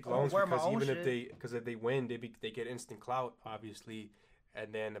 They take loans because if they win, they get instant clout, obviously,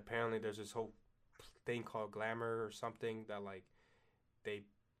 and then apparently there's this whole thing called glamour or something that like they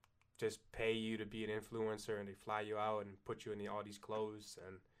just pay you to be an influencer and they fly you out and put you in all these clothes,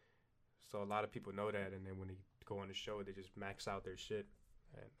 and so a lot of people know that, and then when they go on the show, they just max out their shit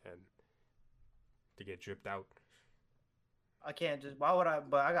and to get dripped out. I can't just. Why would I?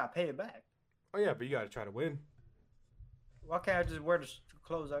 But I gotta pay it back. Oh yeah, but you gotta try to win. Why can't I just wear the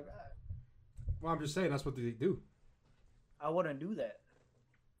clothes I got? Well, I'm just saying that's what they do. I wouldn't do that.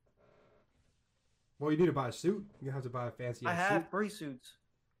 Well, you need to buy a suit. You have to buy a fancy. I have 3 suits.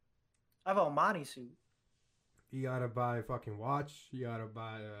 I have a Armani suit. You gotta buy a fucking watch. You gotta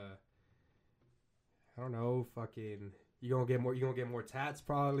buy I don't know, fucking. You gonna get more tats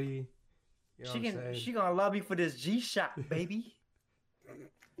probably. You know she gonna love me for this G-Shock, baby.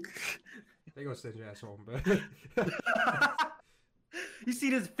 They gonna send your ass home, bro. You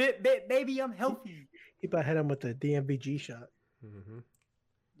see this Fitbit, baby? I'm healthy. He about hit him with the DMV G-Shock. Mm-hmm.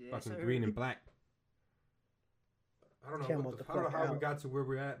 Yeah, fucking green and black. I don't know how we got to where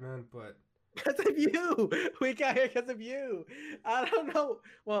we're at, man, but because of you. We got here because of you. I don't know.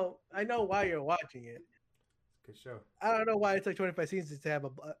 Well, I know why you're watching it. Good show. I don't know why it took 25 seasons to have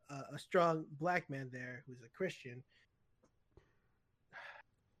a strong black man there who's a Christian.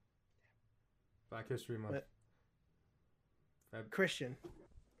 Black History Month. Christian.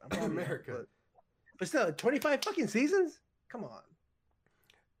 I'm from America. But still, 25 fucking seasons? Come on.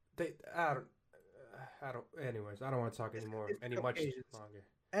 I don't. Anyways, I don't want to talk anymore. Much longer.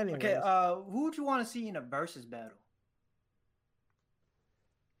 Anyways. Okay. Who would you want to see in a versus battle?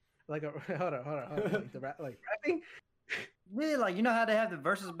 Like hold on. Like rapping? Yeah, like you know how they have the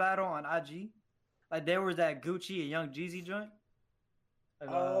versus battle on IG? Like there was that Gucci and Young Jeezy joint. Like,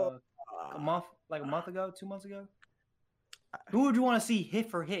 a month ago, 2 months ago. Who would you want to see hit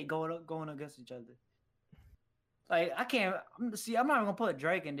for hit going against each other? Like I can't see. I'm not even gonna put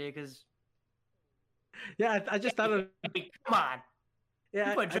Drake in there because. Yeah, I just thought of. Come on, Yeah,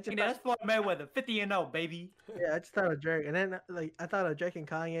 You I put just Drake in there. That's Floyd Mayweather, 50-0, baby. yeah, I just thought of Drake, and then like I thought of Drake and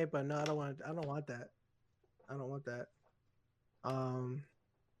Kanye, but no, I don't want. I don't want that. I don't want that. I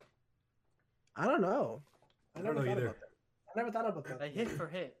don't know. I don't know either. About that. I never thought about that. Like hit for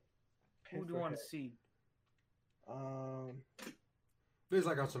hit. Who Hit do you for want to hit. see? There's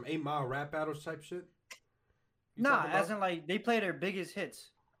like on some 8 Mile rap battles type shit. You Nah, talking as about? in like they play their biggest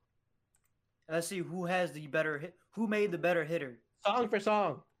hits. And let's see who has the better hit. Who made the better hitter? Song for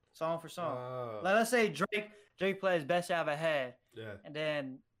song. Song for song. Oh, Like, let's say Drake plays Best I Ever Had, yeah. and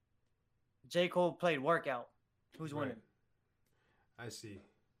then J. Cole played Workout. Who's Right. winning? I see.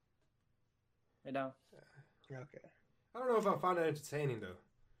 You know? Okay. I don't know if I found it entertaining though.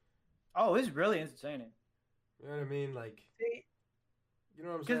 Oh, it's really entertaining. You know what I mean? Like, See, you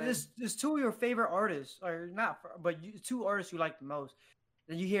know what I'm saying? Because there's two of your favorite artists, or not, but two artists you like the most.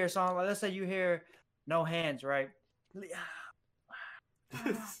 Then you hear a song, like let's say you hear No Hands, right?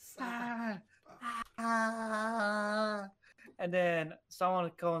 And then someone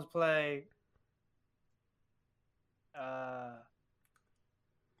comes play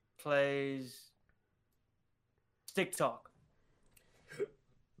plays Stick Talk.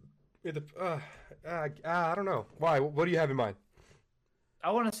 I don't know. Why? What do you have in mind? I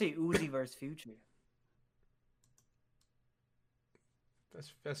want to see Uzi versus Future.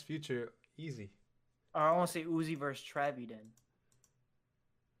 That's Future easy. Or I want to see Uzi versus Travi then.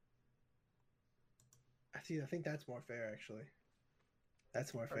 I think that's more fair, actually.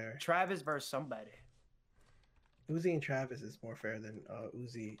 That's more Or fair. Travis versus somebody. Uzi and Travis is more fair than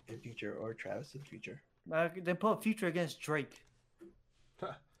Uzi in Future or Travis in Future. Then put Future against Drake.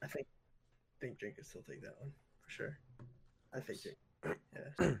 I think Drake could still take that one for sure. I think Drake. Yeah.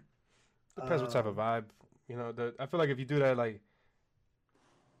 Depends what type of vibe. You know, I feel like if you do that, like,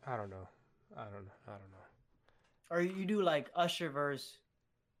 I don't know. Or you do like Usher versus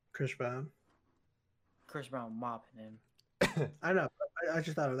Chris Brown. Chris Brown mopping him. I know. I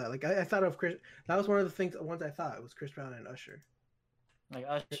just thought of that. Like I thought of Chris. That was one of the ones I thought. It was Chris Brown and Usher. Like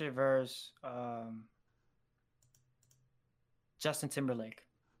Usher versus Justin Timberlake.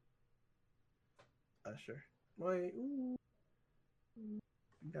 Usher. Wait. Ooh.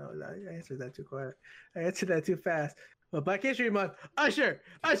 No, I answered that too quick. I answered that too fast. But Black History Month. Usher.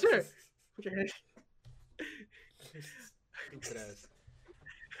 Put your hand. Stupid ass.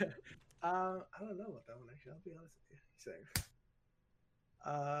 I don't know about that one actually. I'll be honest with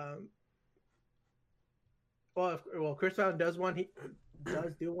you. Well, Chris Brown does one. He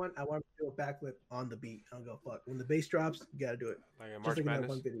does do one. I want him to do a backflip on the beat. I don't go fuck. When the bass drops, you gotta do it. Like a Just March like in that Madness.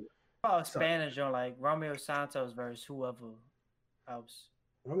 one video. Oh, Spanish on like Romeo Santos versus whoever else.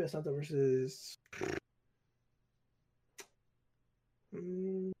 Romeo Santos versus. I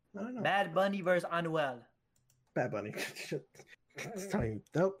don't know. Bad Bunny versus Anuel. Bad Bunny. It's telling you.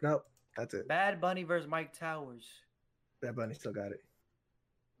 Nope. That's it. Bad Bunny versus Mike Towers. Bad Bunny still got it.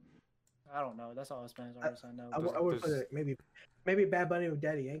 I don't know. That's all Spanish artists I know. I would put it maybe Bad Bunny with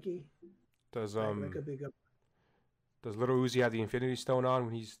Daddy Yankee. Does That could be good. Does Little Uzi have the Infinity Stone on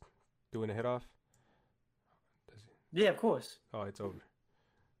when he's doing a hit off? Does he? Yeah, of course. Oh, it's over.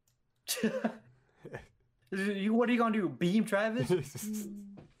 What are you gonna do? Beam Travis?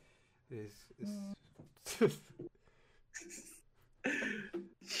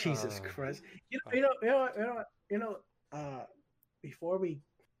 Jesus Uh, Christ! Before we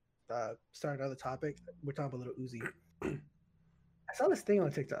start another topic, we're talking about Little Uzi. I saw this thing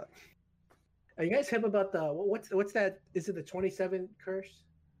on TikTok. Are you guys hip about the what's that? Is it the 27 curse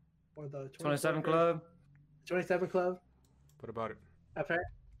or the 27 curse? Club. 27 Club. What about it?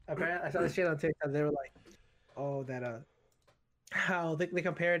 Apparently, I saw this shit on TikTok. They were like, "Oh, that how they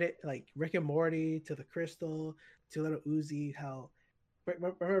compared it like Rick and Morty to the crystal to Little Uzi. How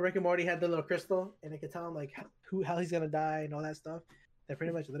remember Rick and Morty had the little crystal and it could tell him like how he's gonna die and all that stuff. That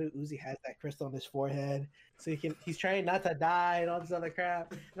pretty much Little Uzi has that crystal on his forehead, so he's trying not to die and all this other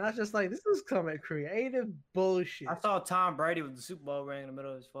crap. And I was just like, this is some creative bullshit. I saw Tom Brady with the Super Bowl ring in the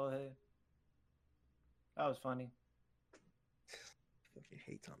middle of his forehead. That was funny. fucking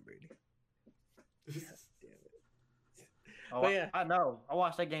hate Tom Brady. God damn it. Oh, But yeah. I know. I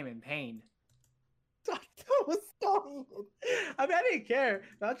watched that game in pain. I was stalling it. I mean, I didn't care.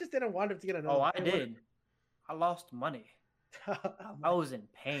 I just didn't want him to get another. Oh, I did. I lost money. I was in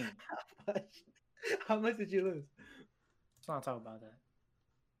pain. How much did you lose? Let's not talk about that.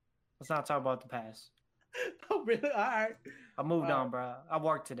 Let's not talk about the past. Oh, really? All right. I moved on, bro. I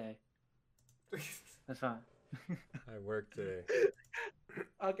worked today. That's fine. I work today.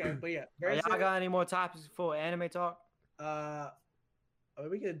 Okay, but yeah. Y'all got any more topics for anime talk?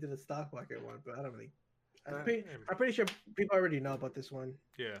 We could do the stock market one, but I don't really I'm pretty sure people already know about this one.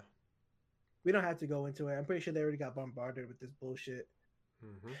 Yeah. We don't have to go into it. I'm pretty sure they already got bombarded with this bullshit.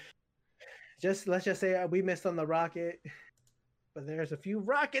 Mm-hmm. Let's just say we missed on the rocket, but there's a few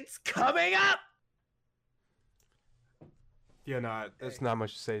rockets coming up. Yeah, no, there's not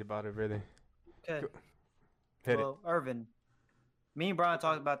much to say about it, really. Okay. Hit Well, Irvin, me and Brian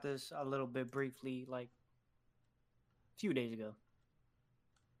talked about this a little bit briefly, like a few days ago.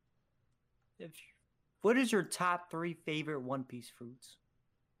 What is your top 3 favorite One Piece fruits?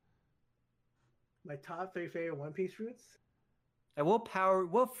 My top 3 favorite One Piece fruits. And what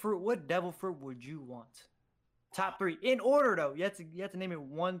devil fruit would you want? Top 3 in order though. You have to name it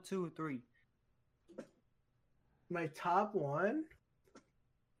 1, 2, 3. My top one.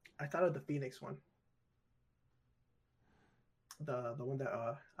 I thought of the Phoenix one. The one that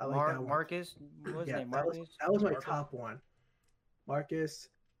I like that one. Marcus. What's his name? that Marcus. was my Marcus? top one. Marcus.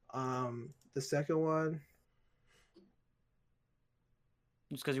 The second one.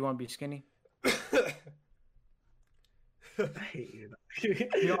 Just because you want to be skinny. I hate you.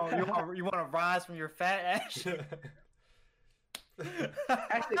 You want to rise from your fat ass.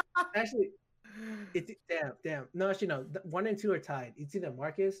 actually, it's damn. No, actually, no. 1 and 2 are tied. It's either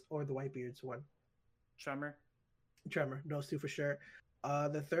Marcus or the Whitebeard's one. Tremor. Those 2 for sure.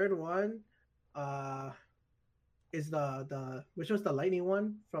 The third one, is the which was the lightning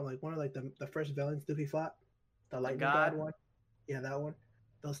one from like one of like the first villains Luffy fought. The lightning god one. Yeah, that one.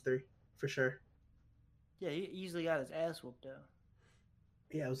 Those 3 for sure. Yeah, he easily got his ass whooped though.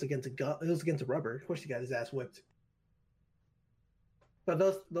 Yeah, it was against a rubber. Of course, he got his ass whipped. But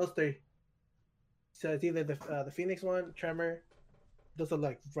those 3. So it's either the Phoenix one, Tremor. Those are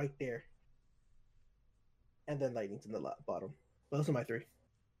like right there. And then lightning's in the bottom. Those are my 3.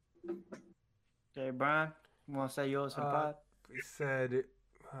 Okay, Brian, you want to say yours for the pod? We said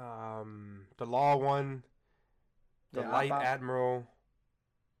the Law one, the Light Admiral,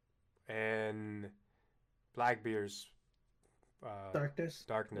 and Blackbeard's Darkness.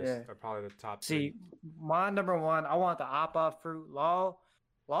 Darkness are probably the top 3. See, my number 1, I want the Appa fruit.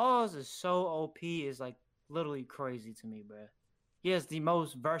 Laws is so OP, is like literally crazy to me, bro. He has the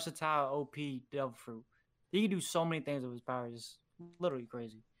most versatile OP devil fruit. He can do so many things with his powers. It's literally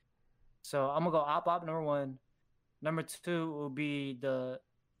crazy. So I'm gonna go Op number 1. Number 2 will be the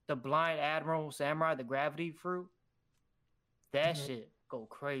Blind Admiral Samurai, the Gravity fruit. That shit go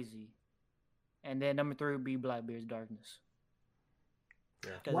crazy. And then number 3 would be Blackbeard's Darkness.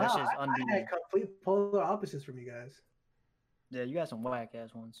 Yeah. Wow, That shit's I unbeatable. had complete polar opposites from you guys. Yeah, you got some whack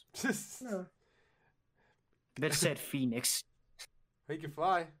ass ones. No. Bitch said Phoenix. He can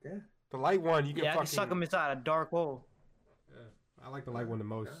fly. Yeah. The light one, you can Yeah, I fucking can suck him inside a dark hole. Yeah, I like the light one the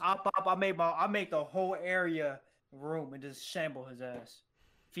most. I make the whole area room and just shamble his ass.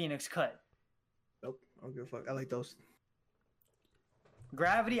 Phoenix cut. Nope. I don't give a fuck. I like those.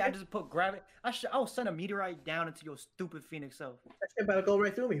 Gravity, I just put gravity. I'll send a meteorite down into your stupid Phoenix self. That shit about to go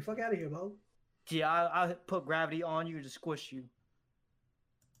right through me. Fuck out of here, bro. Yeah, I'll put gravity on you and just squish you.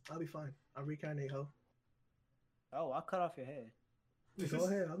 I'll be fine. I'll reincarnate, ho. Oh, I'll cut off your head. Go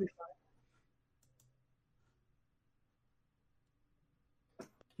ahead. I'll be fine.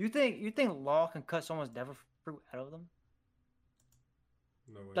 You think Law can cut someone's devil fruit out of them?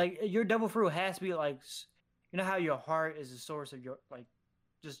 No way. Like your devil fruit has to be like, you know how your heart is the source of your like,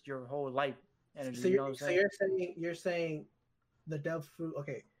 just your whole life energy. So you know what I'm saying? you're saying the devil fruit.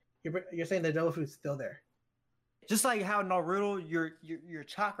 Okay, you're saying the devil fruit's still there. Just like how Naruto, your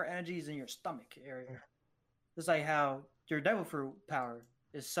chakra energy is in your stomach area. Just like how your devil fruit power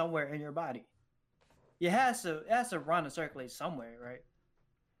is somewhere in your body. It has to run and circulate somewhere, right?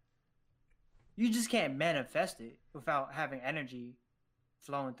 You just can't manifest it without having energy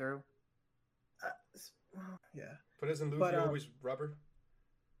flowing through. Yeah. But isn't Luffy always rubber?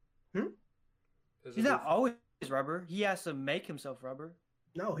 He's not always rubber. He has to make himself rubber.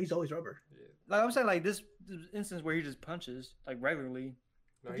 No, he's always rubber. Yeah. Like I'm saying, like this instance where he just punches like regularly.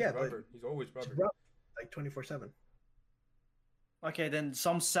 No, he's Yeah, but rubber. He's always rubber. Like 24/7. Okay, then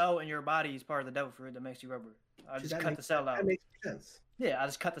some cell in your body is part of the devil fruit that makes you rubber. I just cut the cell out. That makes sense. Yeah, I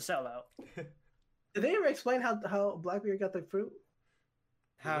just cut the cell out. Did they ever explain how Blackbeard got the fruit?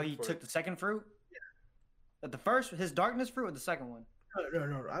 How he took the second fruit? Yeah. The first, his darkness fruit, or the second one?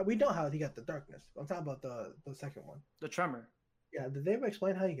 No. We know how he got the darkness. I'm talking about the second one. The tremor. Yeah. Did they ever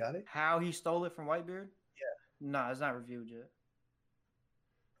explain how he got it? How he stole it from Whitebeard? Yeah. Nah, it's not reviewed yet.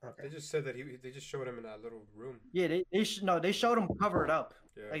 Okay. They just said that they just showed him in that little room. Yeah, they showed him covered up.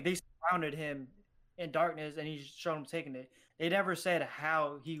 Yeah. Like they surrounded him in darkness, and he showed him taking it. They never said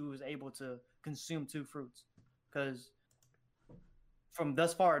how he was able to consume 2 fruits, because from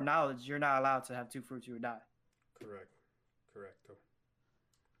thus far knowledge, you're not allowed to have two fruits. You would die. Correct. Correcto.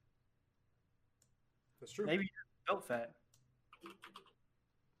 That's true. Maybe you're built fat.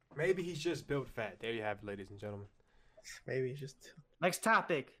 Maybe he's just built fat. There you have it, ladies and gentlemen. Maybe it's just. Next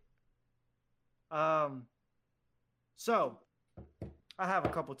topic. So I have a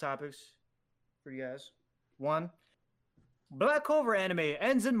couple topics for you guys. One, Black Clover anime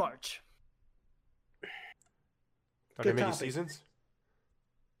ends in March. Are they Good making topic. seasons?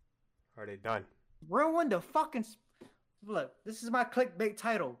 Are they done? Ruin the fucking. Look, this is my clickbait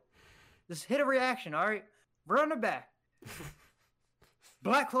title. Just hit a reaction, all right? Run it back.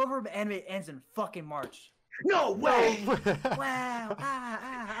 Black Clover anime ends in fucking March. No way! Wow!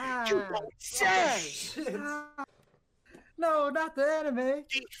 You don't say! No, not the anime.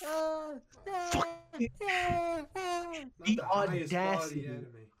 The audacity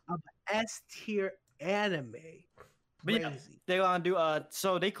of S tier anime. But yeah, Crazy. they gonna do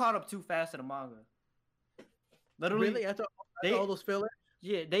so they caught up too fast to the manga. Literally, Really? After they- all those fillers?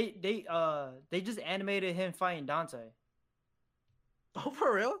 yeah, they just animated him fighting Dante. Oh,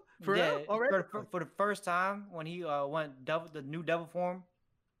 for real? For yeah, real? Already? for the first time when he went the new devil form,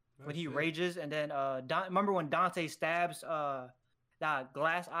 when he rages, and then remember when Dante stabs that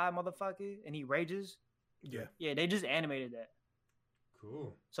glass eye motherfucker and he rages? Yeah. Yeah, they just animated that.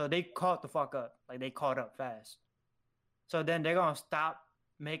 Cool. So they caught the fuck up. Like they caught up fast. So then they're gonna stop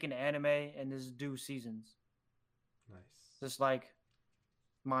making the anime and just do seasons. Nice. Just like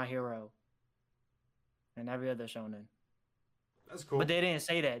My Hero and every other shonen. That's cool. But they didn't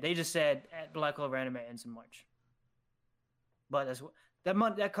say that. They just said Black Clover anime ends in March. But that's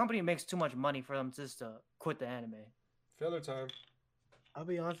that company makes too much money for them just to quit the anime. Filler time. I'll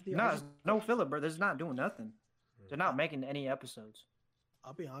be honest with you. No, it's no filler, bro. They're just not doing nothing. They're not making any episodes.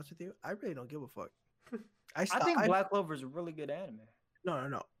 I'll be honest with you. I really don't give a fuck. I think Black Clover is a really good anime.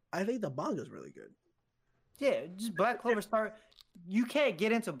 No. I think the manga's really good. Yeah, just Black Clover start. You can't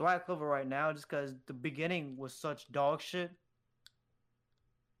get into Black Clover right now just because the beginning was such dog shit.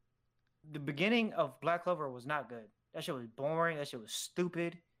 The beginning of Black Clover was not good. That shit was boring. That shit was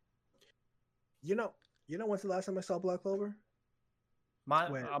stupid. You know when's the last time I saw Black Clover?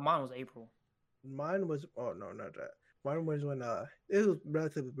 Mine When? was April. Mine was no, not that. Mine was when it was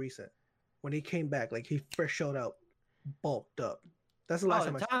relatively recent. When he came back, like he first showed up, bulked up. That's the last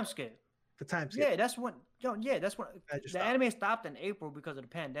time I saw time skip. the time skip. Yeah, that's when. That's when I just the stopped. anime stopped in April because of the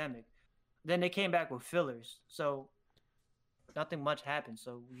pandemic. Then they came back with fillers, so nothing much happened.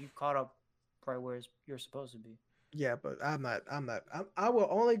 So you caught up right where you're supposed to be. Yeah, but I will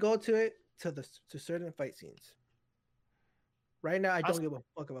only go to it to certain fight scenes. Right now, I don't give a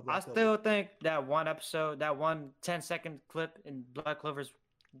fuck about Black I Clover. still think that one episode, that 10-second clip in Black Clover is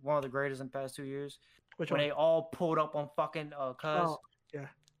one of the greatest in the past 2 years. Which When one? they all pulled up on fucking Cuz. Oh, yeah.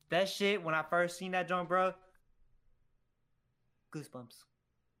 That shit, when I first seen that joint, bro. Goosebumps.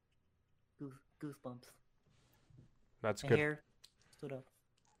 Goosebumps. That's And good. hair stood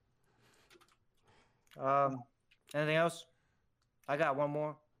up. Anything else? I got one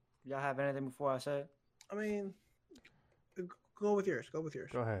more. Y'all have anything before I say it? I mean, go with yours. Go with yours.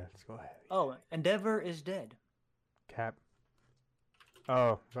 Go ahead. Let's go ahead. Oh, Endeavor is dead. Cap.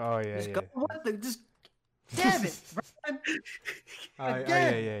 Oh yeah. Just Yeah. go with the, just damn it, Brian. Yeah.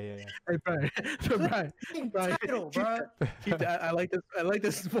 Hey, Brian. Brian. Brian, Title, keep bro. Keep that. I like this. I like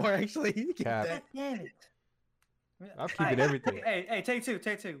this more actually. Keep Cap. that. Damn it. I'm keeping everything. Hey, take two.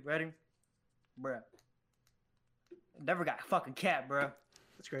 Ready? Bruh. Never got fucking cat, bruh.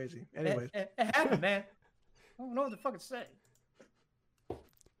 That's crazy. Anyways, It happened, man. I don't know what to fucking say.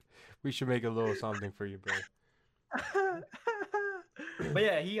 We should make a little something for you, bro. But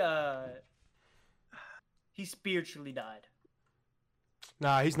yeah, he spiritually died.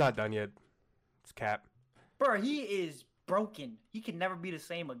 Nah, he's not done yet. It's Cap. Bro, he is broken. He can never be the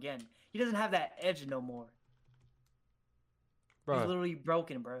same again. He doesn't have that edge no more. He's Bro, literally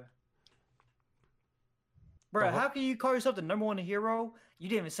broken, bro. Bro, Uh-huh. how can you call yourself the #1 hero? You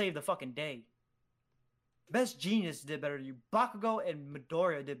didn't even save the fucking day. Best Genius did better than you. Bakugo and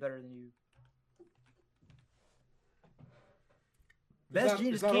Midoriya did better than you. Best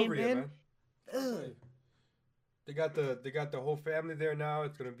Genius came in. Ugh. They got the whole family there now.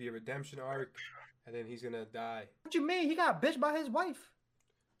 It's gonna be a redemption arc, and then he's gonna die. What you mean? He got bitched by his wife.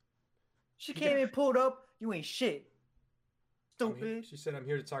 She He came got- in, pulled up. You ain't shit. I'm he- Stupid. She said, "I'm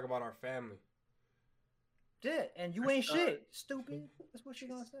here to talk about our family." Yeah, and you ain't shit. Stupid. That's what she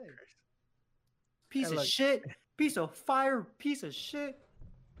gonna say. Piece Hey, of look. shit. Piece of fire. Piece of shit.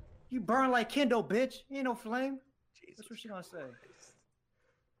 You burn like Kindle, bitch. You ain't no flame. Jesus That's what she gonna say. Christ.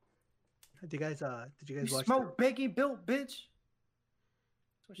 Did you guys You watch? smoke baking built, bitch.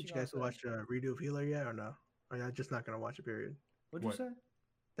 what Did she you gonna guys say. watch Redo of Healer yet or no? Or y'all just not gonna watch it? Period. What'd you What? say?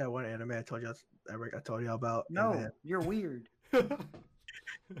 That one anime I told y'all, I told y'all about. and No, then- you're weird.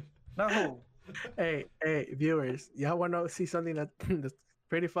 No. Hey, viewers, y'all want to see something that's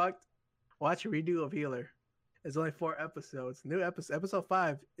pretty fucked? Watch Redo of Healer. It's only 4 episodes. New episode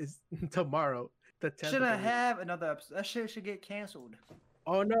 5 is tomorrow. The 10th. Shouldn't have another episode. That shit should get canceled.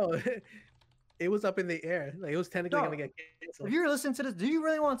 Oh no, it was up in the air. Like it was technically No. gonna get canceled. If you're listening to this, do you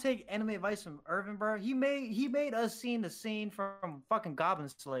really want to take anime advice from Irvin, bro? He made us see the scene from fucking Goblin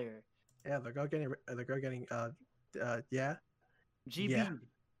Slayer. Yeah, the girl getting yeah. GB. Yeah.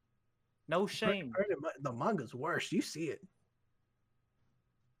 No shame. The manga's worse. You see it.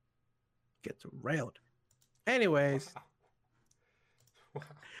 Gets railed. Anyways, Wow.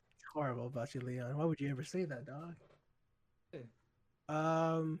 it's horrible about you, Leon. Why would you ever say that, dog?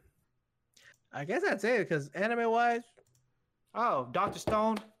 Yeah. I guess that's it. Because anime-wise, Oh, Dr.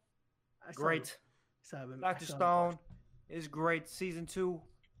 Stone, I saw great. Dr. Stone is great. Season 2,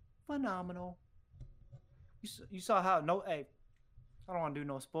 phenomenal. You saw how hey, I don't want to do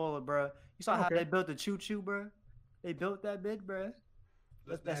no spoiler, bro. You saw how Okay. they built the choo choo, bro. They built that bit, bro.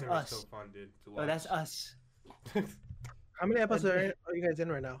 That's Anime's us. so fun, dude. To Oh, that's watch. us. How many episodes are you guys in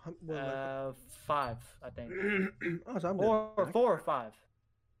right now? 5, I think. Oh, so I'm good. 4 or 5.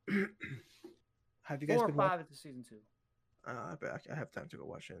 Have you guys 4 or been 5 is the season 2. I have time to go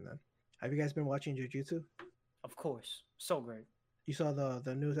watch it then. Have you guys been watching Jujutsu? Of course, so great. You saw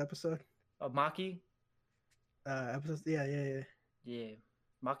the news episode? Maki, Episodes? Yeah. yeah,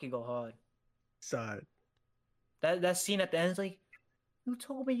 Maki go hard. Saw it. That scene at the end is like, you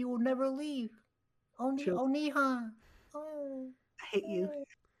told me you would never leave. Chill. Onihan. Oh, I hate you.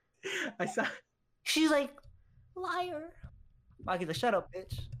 I saw. she's like, liar. Maki's like, shut up,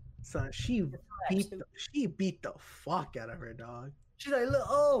 bitch. Son, she beat the fuck out of her, dog. She's like, look,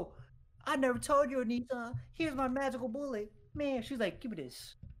 oh, I never told you, Anita. Here's my magical bullet. Man, she's like, give me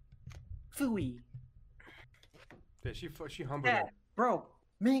this. Fooey. Yeah, she humbled Yeah, her. bro.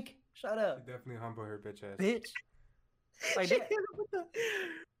 Mink, shut She up, definitely humbled her bitch ass. bitch. Like She that, hit him with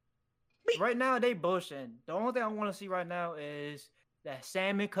the- right now, they bullshitting. The only thing I want to see right now is that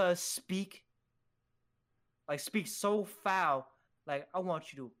Salmon Cuz speak so foul. Like, I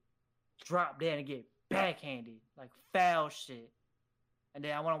want you to drop dead and get backhanded. Like, foul shit. And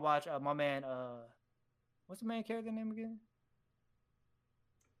then I want to watch my man, what's the main character name again?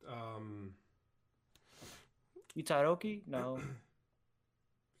 Itaroki? No.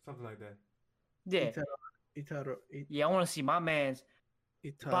 Something like that. Yeah. Itaro. Yeah, I want to see my man's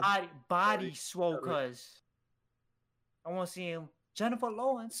body swole cuz. I want to see him. Jennifer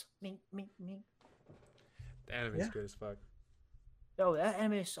Lawrence. Mink. The anime's Yeah. good as fuck. Yo, that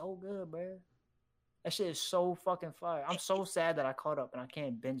anime is so good, bro. That shit is so fucking fire. I'm so sad that I caught up and I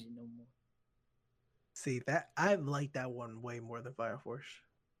can't binge it no more. See that I like that one way more than Fire Force.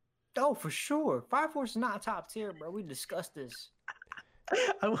 Oh, for sure. Fire Force is not top tier, bro. We discussed this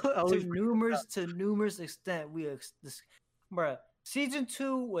I will always to numerous extent. Bro, season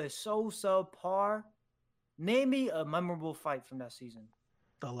 2 was so subpar. Name me a memorable fight from that season.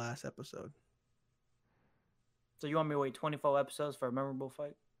 the last episode. So you want me to wait 24 episodes for a memorable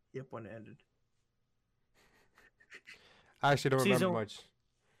fight? Yep, when it ended. I actually don't remember Season- much.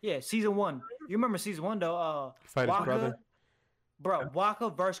 Yeah, season 1. You remember season 1 though? Fight his Waka, brother. bro. Waka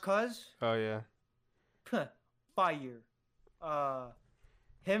versus Cuz. Oh yeah. Fire.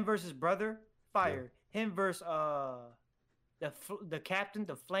 Him versus brother. Fire. Him versus the captain,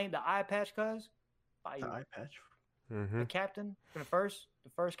 the flame, the eye patch. Cuz. Fire. The eye patch. Mm-hmm. The captain from the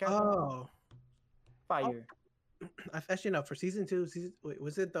first captain. Oh, Fire. actually no. For season 2,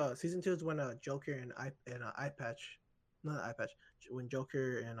 was it the season 2 is when Joker and eye patch, not eye patch, when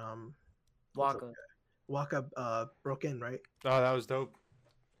Joker and Waka broke in, right? Oh, that was dope.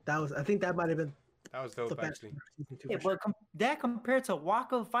 I think that might have been That was the dope best actually. for season 2. Yeah, for sure. but that compared to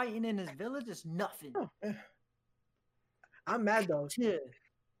Waka fighting in his village is nothing. Oh, yeah. I'm mad though. Yeah.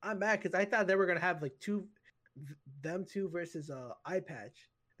 I'm mad because I thought they were gonna have like them two versus eye patch.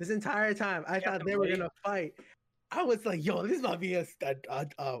 This entire time, I thought they were Blade. gonna fight. I was like, "Yo, this might be a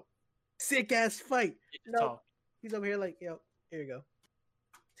sick ass fight." No, Talk. he's over here like, "Yo, here you go,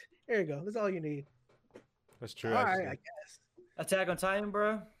 here you go. That's all you need." That's true. All actually. right, I guess. Attack on Titan,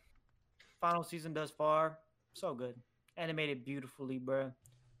 bro. Final season thus far, so good. Animated beautifully, bro.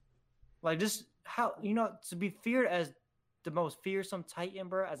 Like just how to be feared as the most fearsome Titan,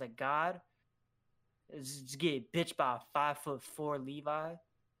 bro, as a god, is just get bitched by a 5'4" Levi.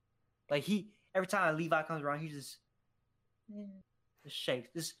 Like every time Levi comes around, he just shakes.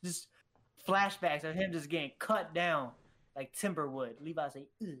 This flashbacks of him just getting cut down. like Timberwood. Levi say,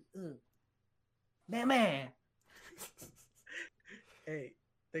 man. Hey,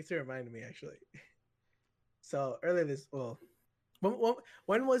 thanks for reminding me. Actually, so earlier this when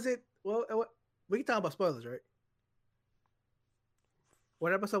was it? Well, we can talk about spoilers, right?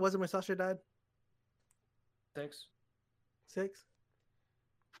 What episode was it when Sasha died? 6. 6.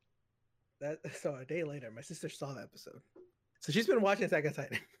 So a day later, my sister saw the episode, so she's been watching Attack on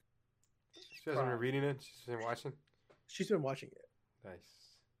Titan. She hasn't been reading it. She's been watching. She's been watching it.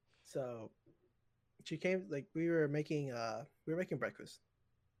 Nice. So she came, like, we were making breakfast,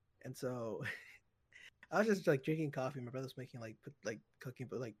 and so I was just like drinking coffee. My brother's making cooking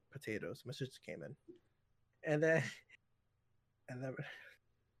potatoes. My sister came in, and then my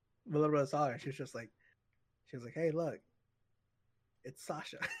little brother saw her. She was like, "Hey, look, it's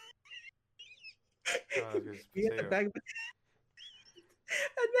Sasha." Oh, He had the bag of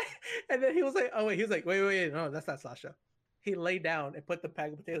and then he was like, wait, no, that's not Sasha. He laid down and put the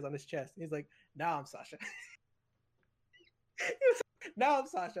bag of potatoes on his chest. He's like, now I'm Sasha. Now I'm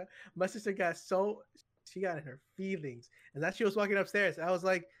Sasha. My sister she got in her feelings. And as she was walking upstairs, I was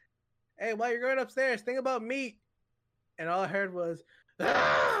like, hey, while you're going upstairs, think about meat. And all I heard was,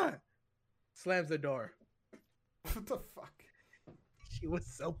 ah! Slams the door. What the fuck? She was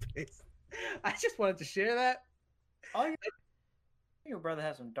so pissed. I just wanted to share that. Oh, your brother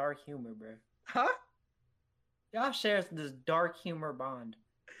has some dark humor, bro. Huh? Y'all share this dark humor bond.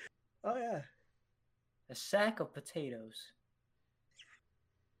 Oh, yeah. A sack of potatoes.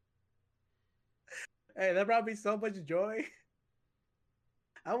 Hey, that brought me so much joy.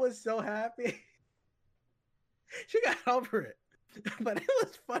 I was so happy. She got over it. But it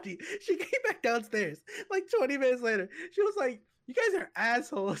was funny. She came back downstairs like 20 minutes later. She was like, you guys are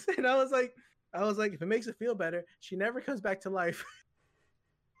assholes. And I was like, if it makes her feel better, she never comes back to life.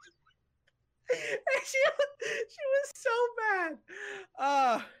 And she was so mad.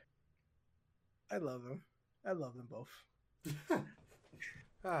 I love them. I love them both.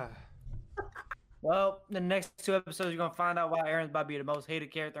 Well, the next 2 episodes, you're going to find out why Aaron's about to be the most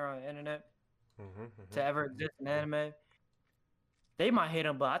hated character on the internet to ever exist in anime. They might hate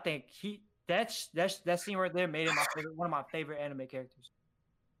him, but I think that scene right there made him one of my favorite anime characters.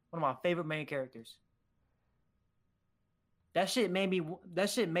 One of my favorite main characters. That shit made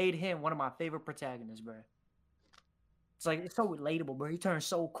him one of my favorite protagonists, bro. It's like, it's so relatable, bro. He turned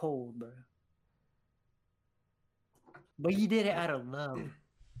so cold, bro. But he did it out of love.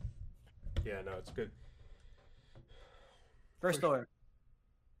 Yeah, no, it's good. Great story.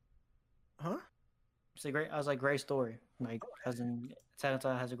 Huh? I was like, great story. Like, as in, Attack on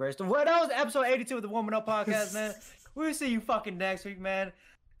Titan has a great story. Well, that was episode 82 of the Woman Up Podcast, man. We'll see you fucking next week, man.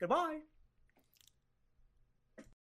 Goodbye.